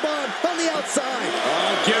 Powerbomb on the outside.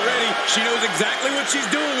 Oh, get ready. She knows exactly what she's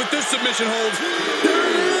doing with this submission hold. There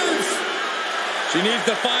it is! She needs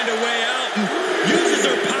to find a way out and uses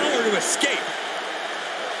her power to escape.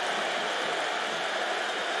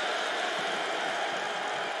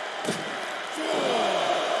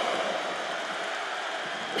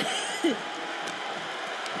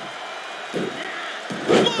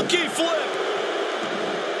 Monkey flip!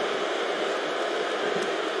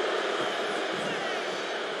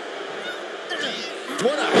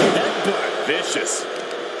 What a headbutt. Vicious.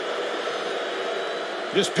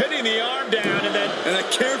 Just pinning the arm down and then a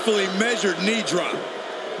carefully measured knee drop.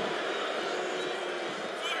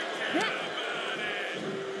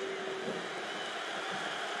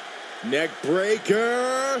 Neck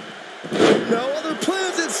breaker. No other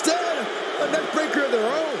plans instead. A neck breaker of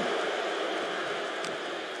their own.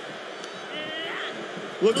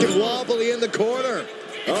 Looking wobbly in the corner.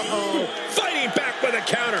 Uh-oh. Fighting back with a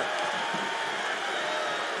counter.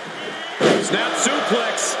 Snap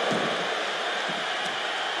suplex.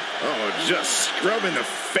 Oh, just scrubbing the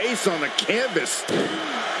face on the canvas.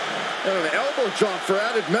 And an elbow drop for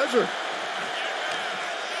added measure.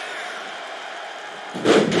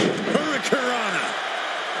 Hurricanrana.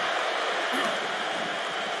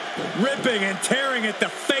 Ripping and tearing at the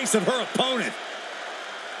face of her opponent.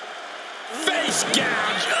 Face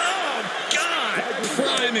gouge. Oh, God.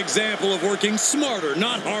 Prime example of working smarter,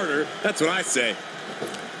 not harder. That's what I say.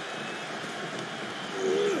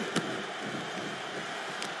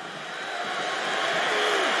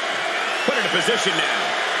 Put into position now.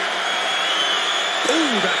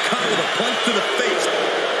 Ooh, got caught with a punch to the face.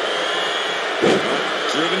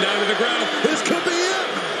 Driven down to the ground. This could be it.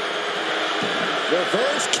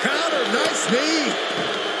 Reverse counter. Nice knee.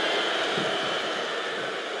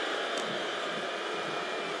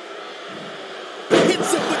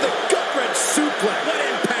 Hits him with a gut-wrench suplex. What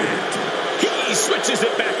impact. He switches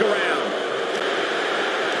it back around.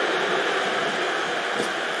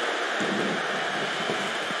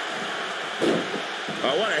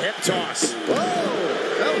 Oh, what a hip toss. Whoa,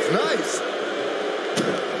 that was nice.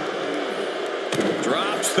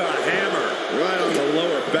 Drops the hammer. Right on the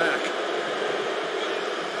lower back.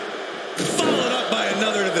 Followed up by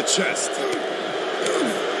another to the chest.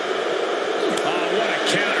 Oh, what a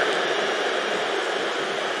counter.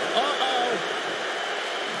 Uh-oh.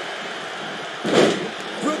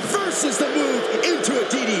 Reverses the move into a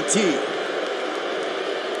DDT.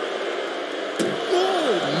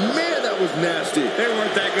 Oh, man, that was nasty. They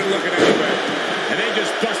weren't that good looking anyway. And they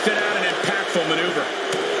just busted out an impactful maneuver.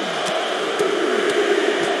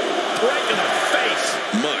 Right to the face.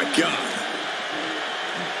 My God.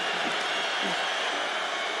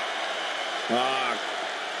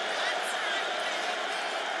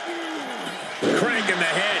 Crank in the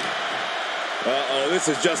head. Uh-oh, this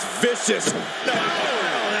is just vicious. No,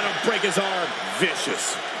 that'll break his arm.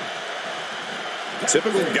 Vicious.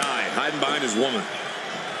 Typical guy hiding behind his woman.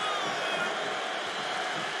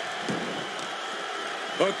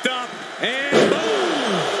 Hooked up and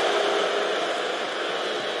boom!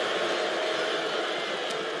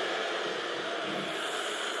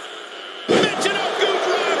 Michinoku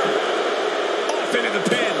driver! Off into the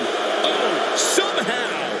pin. Oh,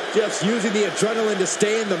 somehow! Just using the adrenaline to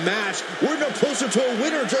stay in the match. We're no closer to a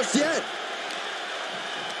winner just yet.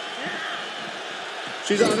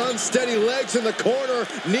 She's on unsteady legs in the corner.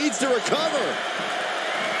 Needs to recover.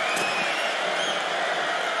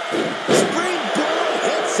 Springboard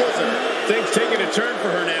head scissor. Things taking a turn for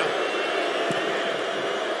her now.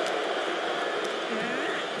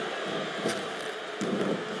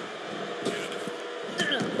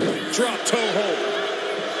 Drop toe hold.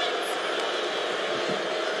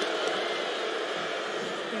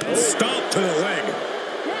 Stomp to the leg.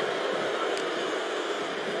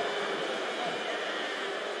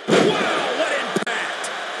 Wow, what impact!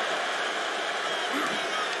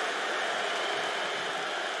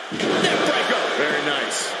 Neck breaker. Very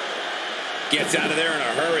nice. Gets out of there in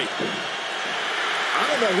a hurry. I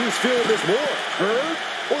don't know who's feeling this more, her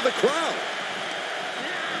or the crowd.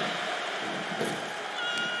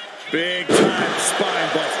 Big time spine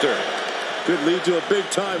buster. Could lead to a big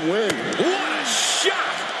time win. What a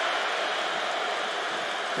shot!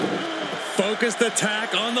 Focused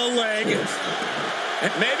attack on the leg.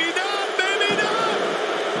 Maybe not, maybe not.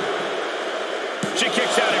 She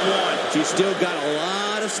kicks out at one. She's still got a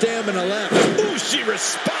lot of stamina left. Ooh, she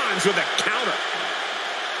responds with a counter.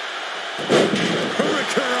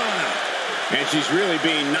 Hurricanrana. And she's really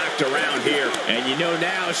being knocked around here. And you know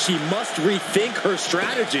now she must rethink her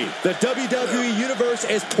strategy. The WWE Universe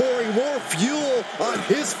is pouring more fuel on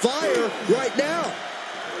his fire right now.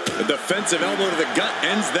 A defensive elbow to the gut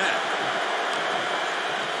ends that.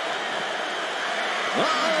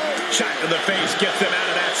 Uh-oh. Shot to the face gets them out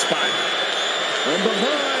of that spot. From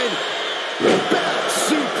behind, back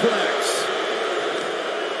suplex.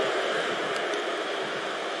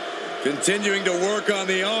 Continuing to work on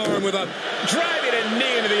the arm with a driving a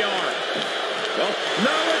knee into the arm. Well,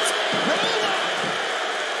 now it's roll up.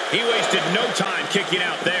 He wasted no time kicking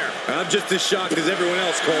out there. I'm just as shocked as everyone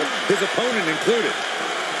else, Cole. His opponent included.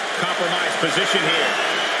 Compromised position here.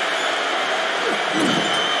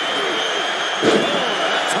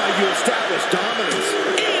 That's how you establish dominance.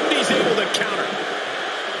 And he's able to counter.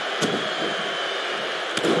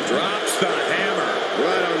 Drops the hammer.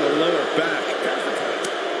 Right on the lower back.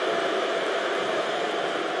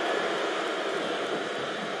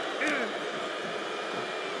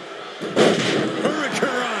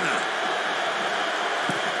 Hurricanrana.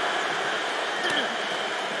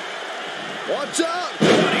 Watch out.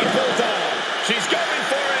 Running bulldog. She's going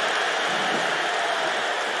for it.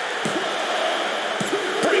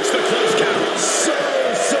 Breaks the close count.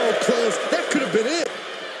 So close. That could have been it.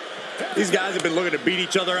 These guys have been looking to beat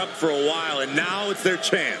each other up for a while, and now it's their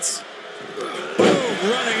chance. Boom,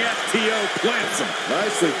 running FTO plants him.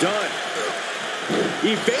 Nicely done.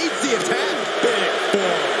 Evades the attack. Big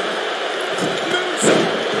forward.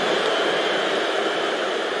 Moonsault.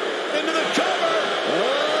 Into the cover. Oh.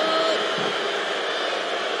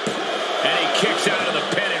 And he kicks out of the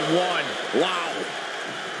pin and one. Wow.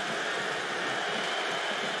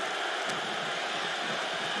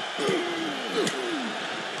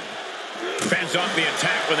 Fends off the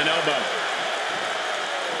attack with an elbow.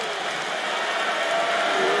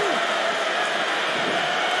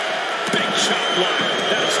 Big shot block.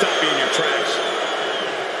 That'll stop you in your tracks.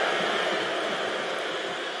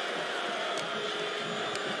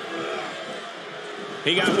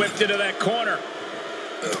 He got whipped into that corner.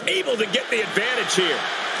 Able to get the advantage here.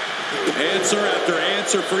 Answer after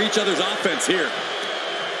answer for each other's offense here.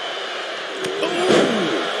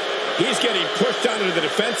 Ooh. He's getting pushed out into the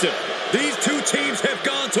defensive. These two teams have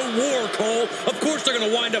gone to war, Cole. Of course they're going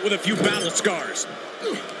to wind up with a few battle scars.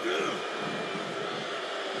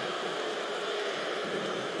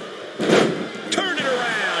 Turned it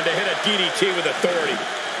around to hit a DDT with authority.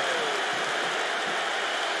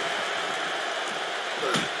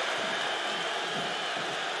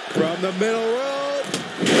 From the middle rope.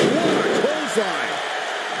 What a clothesline.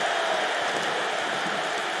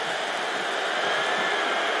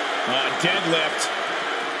 Deadlift.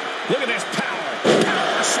 Look at this power.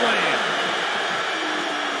 Power slam.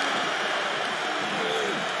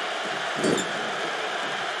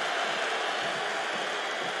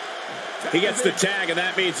 He gets the tag, and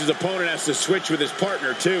that means his opponent has to switch with his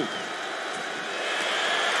partner, too.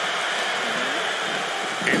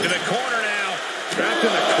 Into the corner now. Trapped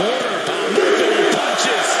in the corner. Multiple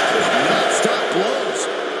punches. Non-stop blows.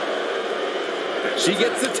 She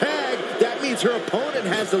gets the tag. That means her opponent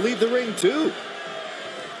has to leave the ring too.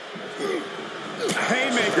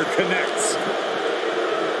 Haymaker connects.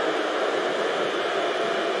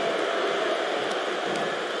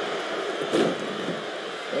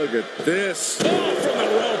 Look at this. Oh, from the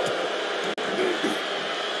rope.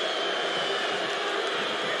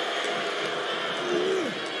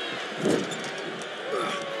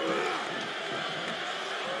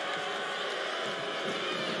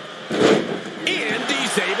 And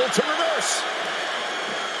he's able to reverse.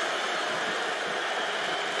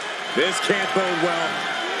 This can't bode well.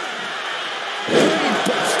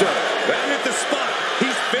 Buster. That hit the spot.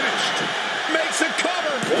 He's finished. Makes a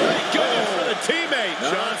cover. Great goal for the teammate.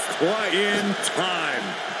 Just quite in time.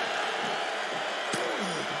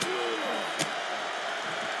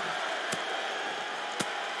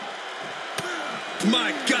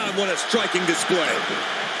 My God, what a striking display.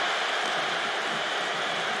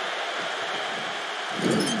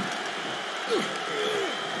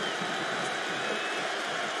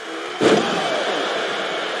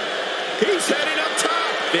 He's heading up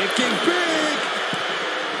top. Thinking big.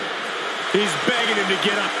 He's begging him to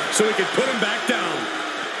get up so he can put him back down.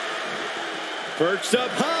 Perched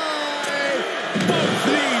up high. Both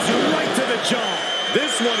knees right to the jaw.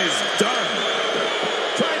 This one is done.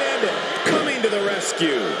 Try to end it. Coming to the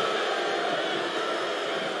rescue.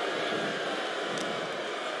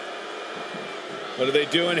 What are they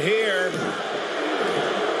doing here?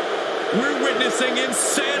 We're witnessing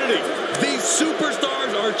insanity. These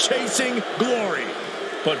superstars are chasing glory.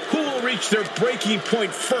 But who will reach their breaking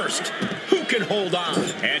point first? Who can hold on?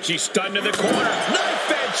 And she's stunned in the corner.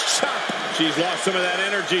 Knife edge chop. She's lost some of that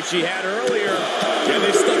energy she had earlier. And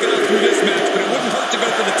they stuck it out through this match, but it wouldn't hurt to go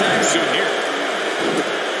for the tag soon here.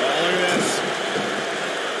 Oh, look at this.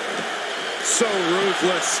 So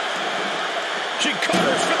ruthless. She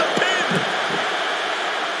covers for the pin.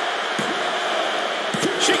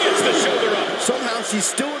 She gets the shoulder up. Somehow she's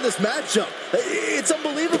still in this matchup. It's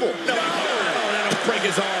unbelievable. No. That'll break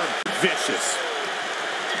his arm. Vicious.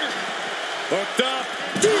 Hooked up.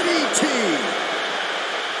 DDT.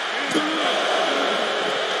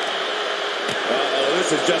 Uh-oh,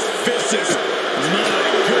 this is just vicious.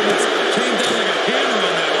 My goodness. Came down like a hammer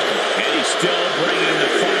on that one. And he's still bringing in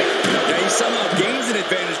the fight. Yeah, he somehow gains an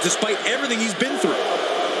advantage despite everything he's been through.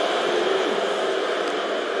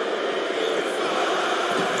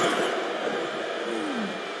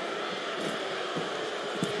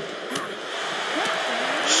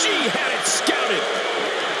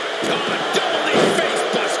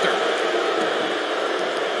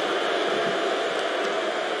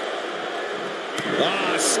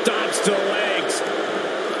 Stops to the legs.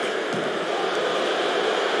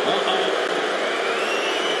 Uh-oh.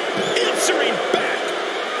 Answering back.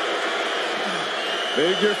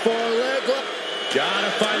 Figure 4 leg lock.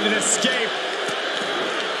 Gotta find an escape.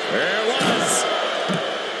 There it was.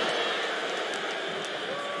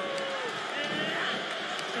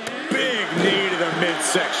 Big knee to the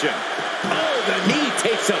midsection. Oh, the knee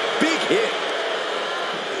takes a big hit.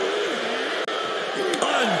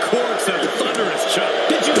 Uncorks a thunderous chop.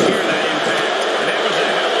 Did you hear that impact? That was a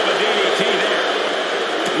hell of a DDT there.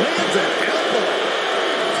 Lands an elbow.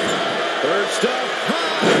 First up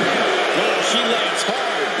high. Oh, she lands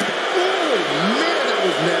hard. Oh, man, that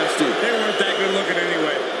was nasty. They weren't that good looking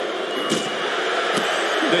anyway.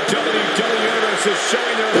 The WWE Universe is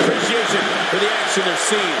showing their appreciation for the action they're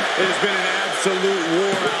seeing. It has been an absolute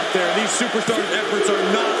war out there. These superstars' efforts are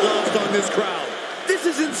not lost on this crowd. This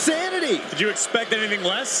is insanity. Did you expect anything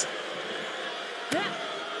less?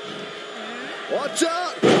 Watch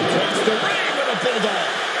out. Across the ring with a bulldog.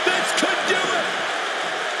 This could do it.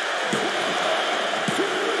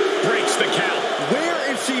 Breaks the count. Where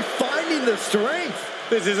is she finding the strength?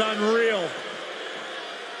 This is unreal.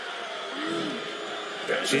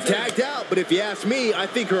 She tagged out, but if you ask me, I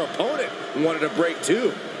think her opponent wanted a break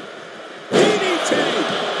too.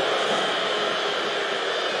 DDT.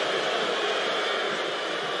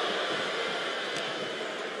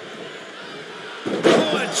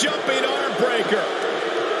 Jumping arm breaker.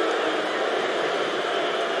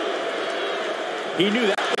 He knew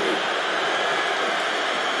that.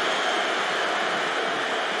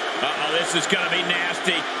 Uh-oh, this is going to be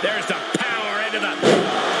nasty. There's the power into the...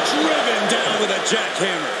 Driven down with a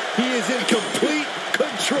jackhammer. He is in complete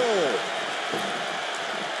control.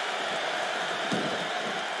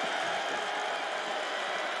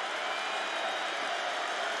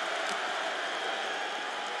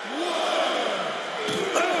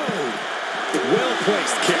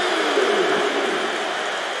 Well-placed kick.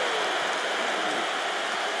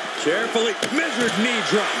 Carefully measured knee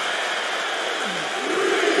drop.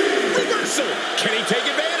 Reverse reversal. Can he take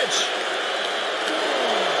advantage?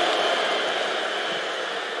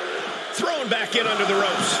 Thrown back in under the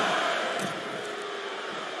ropes.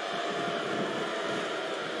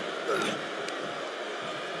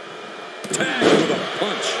 Tag with a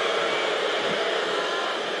punch.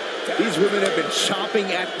 These women have been chomping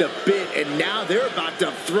at the bit, and now they're about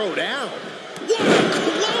to throw down. What a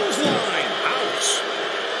clothesline! Ouch!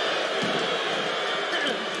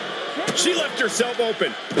 She left herself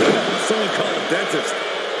open. Someone call a dentist.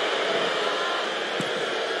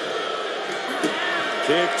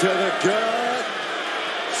 Kick to the gut.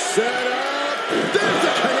 Set up. There's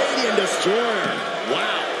the Canadian Destroyer.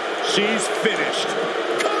 Wow, she's finished.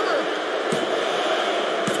 Cover.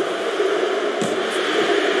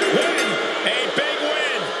 Win! A big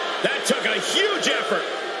win! That took a huge effort.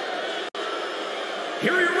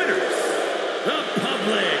 Here are your winners, the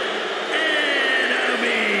Public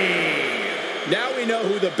Enemy. Now we know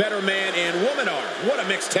who the better man and woman are. What a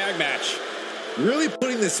mixed tag match. Really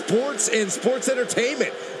putting the sports and sports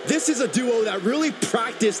entertainment. This is a duo that really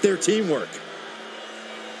practiced their teamwork.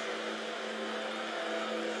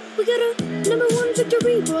 We got a #1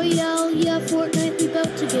 victory royale. Yeah, Fortnite, we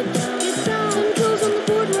about to get down. 10 kills on the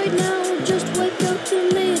board right now. Just wiped out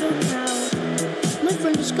Tomato Cow. My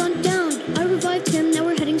friend has gone down. I revived him, now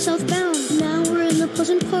we're heading southbound. Now we're in the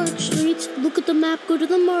Pleasant Park streets. Look at the map, go to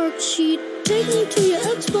the mark sheet. Take me to your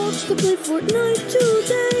Xbox, go play Fortnite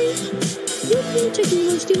today. You can take me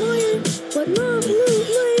Rusty Meyer, but not Loot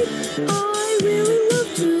Lake. I really love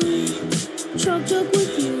to chug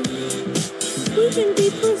with you. We can be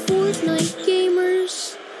pro Fortnite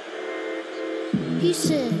gamers. He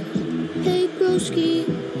said, hey broski,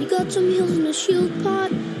 you got some heals in a shield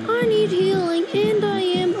pot? I need healing and I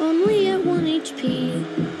am only at 1 HP.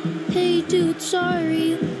 Hey dude,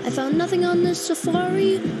 sorry, I found nothing on this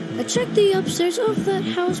safari. I checked the upstairs of that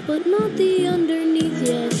house, but not the underneath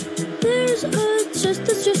yet. There's a chest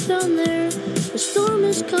that's just down there. The storm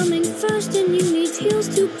is coming fast and you need heals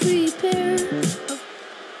to prepare.